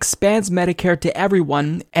bill that expands Medicare to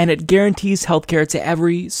everyone, and it guarantees healthcare to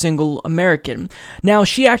every single American. Now,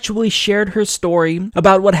 she actually shared her story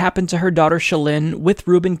about what happened to her daughter Shalyn with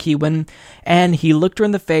Ruben Kihuen, and he looked her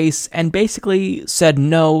in the face and basically said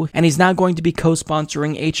no, and he's not going to be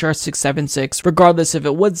co-sponsoring H.R. 676, regardless if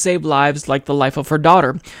it would save lives like the life of her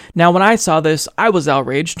daughter. Now, when I saw this, I was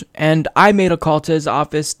outraged, and I made a call to his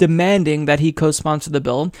office demanding that he co-sponsor the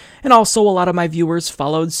bill, and also a lot of my viewers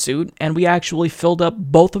followed suit, and we actually filled up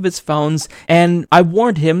both of his phones, and I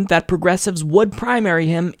warned him that progressives would primary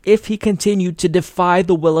him if he continued to defy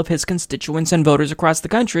the will of his constituents and voters across the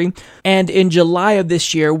country, and in July of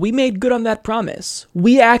this year, we made good on that promise.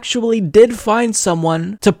 We actually did find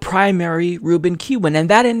someone to primary Ruben Kihuen, and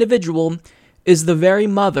that individual is the very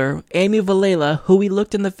mother, Amy Vilela, who we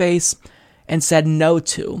looked in the face and said no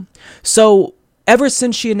to. So, ever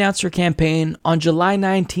since she announced her campaign on July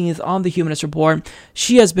 19th on the Humanist Report,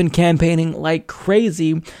 she has been campaigning like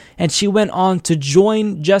crazy, and she went on to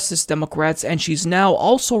join Justice Democrats, and she's now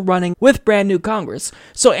also running with brand new Congress.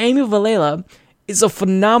 So, Amy Vilela is a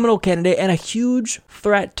phenomenal candidate and a huge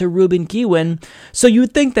threat to Ruben Kihuen, so you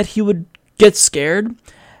would think that he would get scared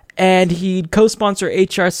and he'd co-sponsor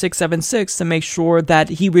H.R. 676 to make sure that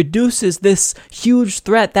he reduces this huge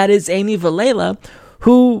threat that is Amy Vilela,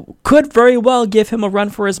 who could very well give him a run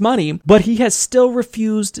for his money, but he has still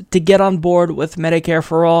refused to get on board with Medicare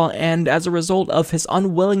for all, and as a result of his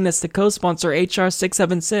unwillingness to co-sponsor H.R.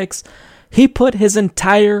 676, he put his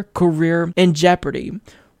entire career in jeopardy.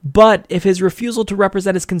 But if his refusal to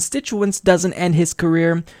represent his constituents doesn't end his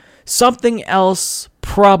career, something else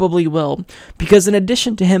probably will, because in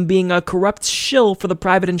addition to him being a corrupt shill for the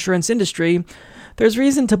private insurance industry, there's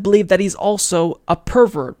reason to believe that he's also a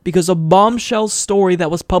pervert, because a bombshell story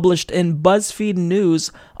that was published in BuzzFeed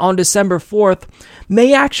News on December 4th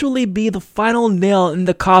may actually be the final nail in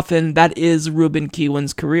the coffin that is Ruben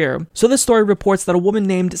Kihun's career. So this story reports that a woman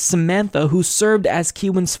named Samantha, who served as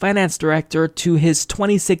Kihun's finance director to his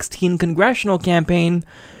 2016 congressional campaign,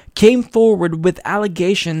 came forward with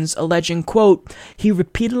allegations alleging, quote, he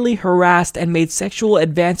repeatedly harassed and made sexual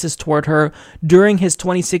advances toward her during his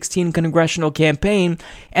 2016 congressional campaign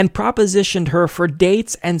and propositioned her for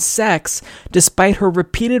dates and sex despite her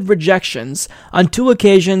repeated rejections. On 2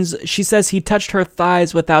 occasions, she says he touched her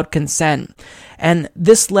thighs without consent. And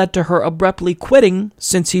this led to her abruptly quitting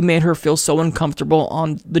since he made her feel so uncomfortable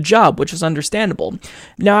on the job, which is understandable.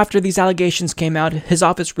 Now, after these allegations came out, his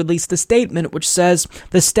office released a statement which says,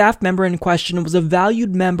 the staff member in question was a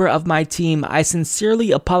valued member of my team. I sincerely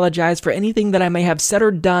apologize for anything that I may have said or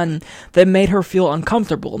done that made her feel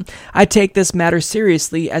uncomfortable. I take this matter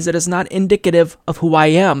seriously as it is not indicative of who I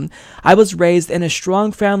am. I was raised in a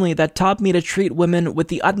strong family that taught me to treat women with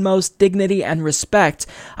the utmost dignity and respect.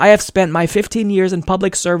 I have spent my 15 years in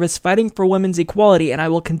public service fighting for women's equality, and I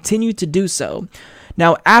will continue to do so.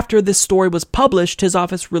 Now, after this story was published, his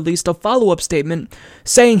office released a follow-up statement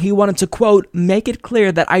saying he wanted to, quote, make it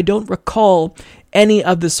clear that I don't recall any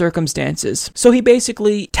of the circumstances. So he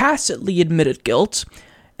basically tacitly admitted guilt,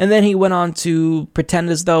 and then he went on to pretend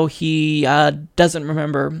as though he doesn't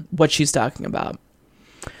remember what she's talking about.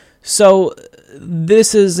 So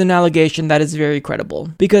this is an allegation that is very credible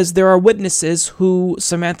because there are witnesses who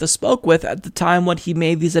Samantha spoke with at the time when he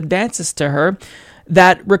made these advances to her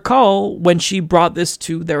that recall when she brought this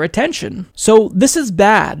to their attention. So this is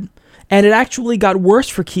bad. And it actually got worse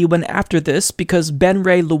for Kiewin after this because Ben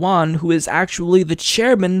Ray Luan, who is actually the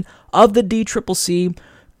chairman of the DCCC,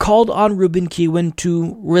 called on Ruben Kiewin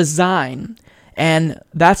to resign. And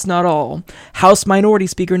that's not all. House Minority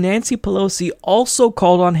Speaker Nancy Pelosi also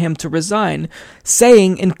called on him to resign,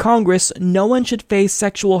 saying in Congress no one should face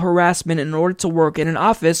sexual harassment in order to work in an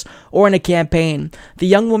office or in a campaign. The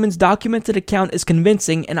young woman's documented account is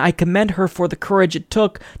convincing, and I commend her for the courage it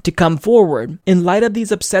took to come forward. In light of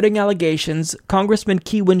these upsetting allegations, Congressman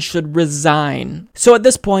Kiewin should resign. So at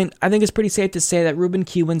this point, I think it's pretty safe to say that Ruben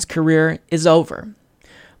Kiewin's career is over.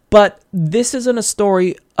 But this isn't a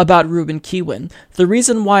story about Ruben Kiewin. The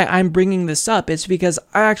reason why I'm bringing this up is because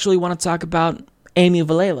I actually want to talk about Amy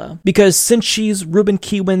Vilela. Because since she's Ruben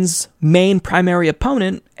Kiewin's main primary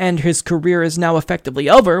opponent and his career is now effectively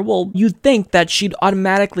over, well, you'd think that she'd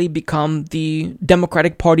automatically become the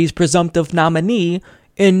Democratic Party's presumptive nominee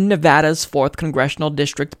in Nevada's 4th Congressional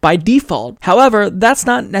District by default. However, that's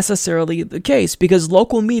not necessarily the case because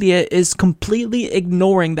local media is completely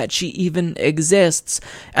ignoring that she even exists.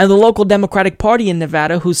 And the local Democratic Party in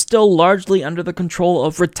Nevada, who's still largely under the control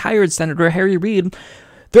of retired Senator Harry Reid,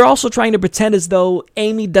 they're also trying to pretend as though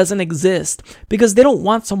Amy doesn't exist because they don't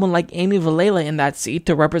want someone like Amy Vilela in that seat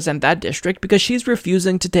to represent that district because she's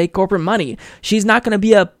refusing to take corporate money. She's not going to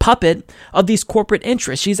be a puppet of these corporate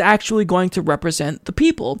interests. She's actually going to represent the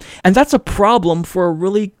people. And that's a problem for a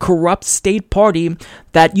really corrupt state party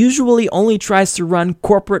that usually only tries to run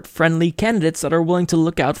corporate-friendly candidates that are willing to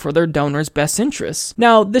look out for their donors' best interests.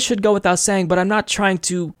 Now, this should go without saying, but I'm not trying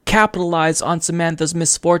to capitalize on Samantha's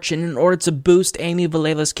misfortune in order to boost Amy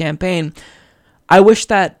Vilela's campaign. I wish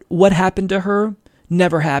that what happened to her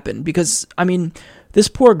never happened because, I mean, this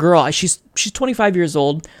poor girl, she's 25 years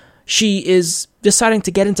old. She is deciding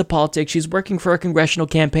to get into politics. She's working for a congressional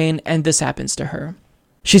campaign, and this happens to her.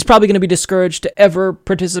 She's probably going to be discouraged to ever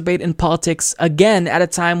participate in politics again at a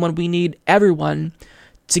time when we need everyone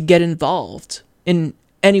to get involved in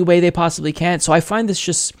any way they possibly can. So I find this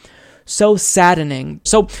just so saddening.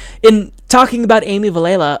 So in talking about Amy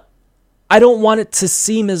Vilela, I don't want it to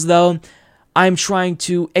seem as though I'm trying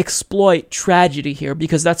to exploit tragedy here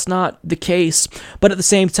because that's not the case. But at the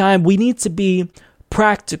same time, we need to be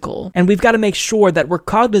practical, and we've got to make sure that we're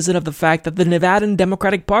cognizant of the fact that the Nevadan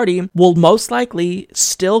Democratic Party will most likely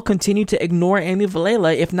still continue to ignore Amy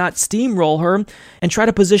Vilela, if not steamroll her, and try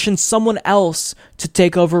to position someone else to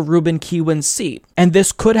take over Ruben Kiewin's seat. And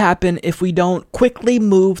this could happen if we don't quickly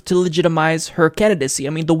move to legitimize her candidacy.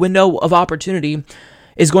 I mean, the window of opportunity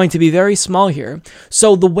is going to be very small here.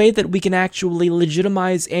 So the way that we can actually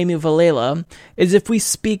legitimize Amy Vilela is if we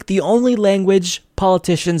speak the only language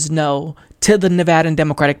politicians know to the Nevadan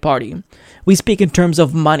Democratic Party. We speak in terms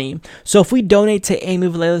of money. So if we donate to Amy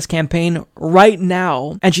Vilela's campaign right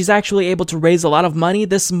now, and she's actually able to raise a lot of money,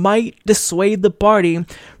 this might dissuade the party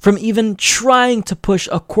from even trying to push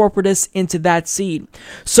a corporatist into that seat.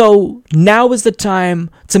 So now is the time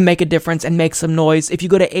to make a difference and make some noise. If you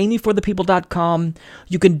go to amyforthepeople.com,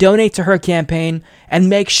 you can donate to her campaign and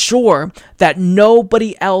make sure that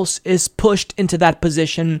nobody else is pushed into that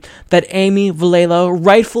position, that Amy Vilela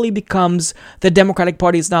rightfully becomes the Democratic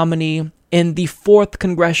Party's nominee in the 4th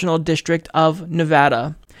Congressional District of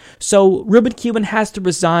Nevada. So Ruben Kiewin has to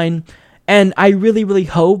resign, and I really, really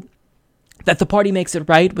hope that the party makes it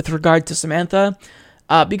right with regard to Samantha,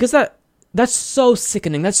 because that's so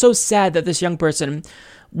sickening. That's so sad that this young person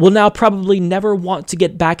will now probably never want to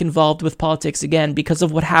get back involved with politics again because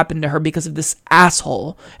of what happened to her, because of this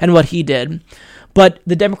asshole and what he did. But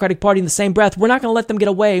the Democratic Party, in the same breath, we're not going to let them get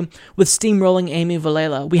away with steamrolling Amy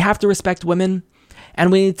Vilela. We have to respect women, and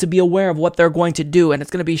we need to be aware of what they're going to do, and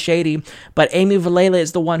it's going to be shady. But Amy Vilela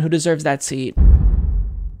is the one who deserves that seat.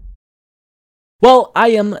 Well, I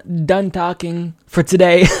am done talking for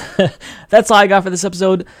today. That's all I got for this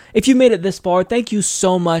episode. If you made it this far, thank you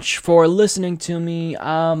so much for listening to me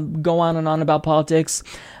go on and on about politics.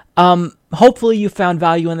 Hopefully you found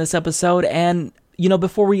value in this episode, and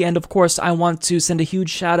before we end, of course, I want to send a huge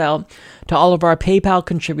shout out to all of our PayPal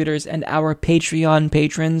contributors and our Patreon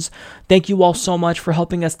patrons. Thank you all so much for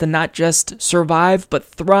helping us to not just survive, but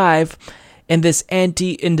thrive in this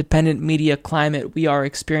anti-independent media climate we are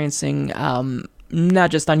experiencing,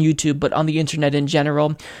 not just on YouTube, but on the internet in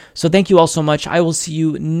general. So thank you all so much. I will see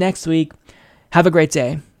you next week. Have a great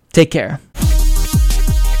day. Take care.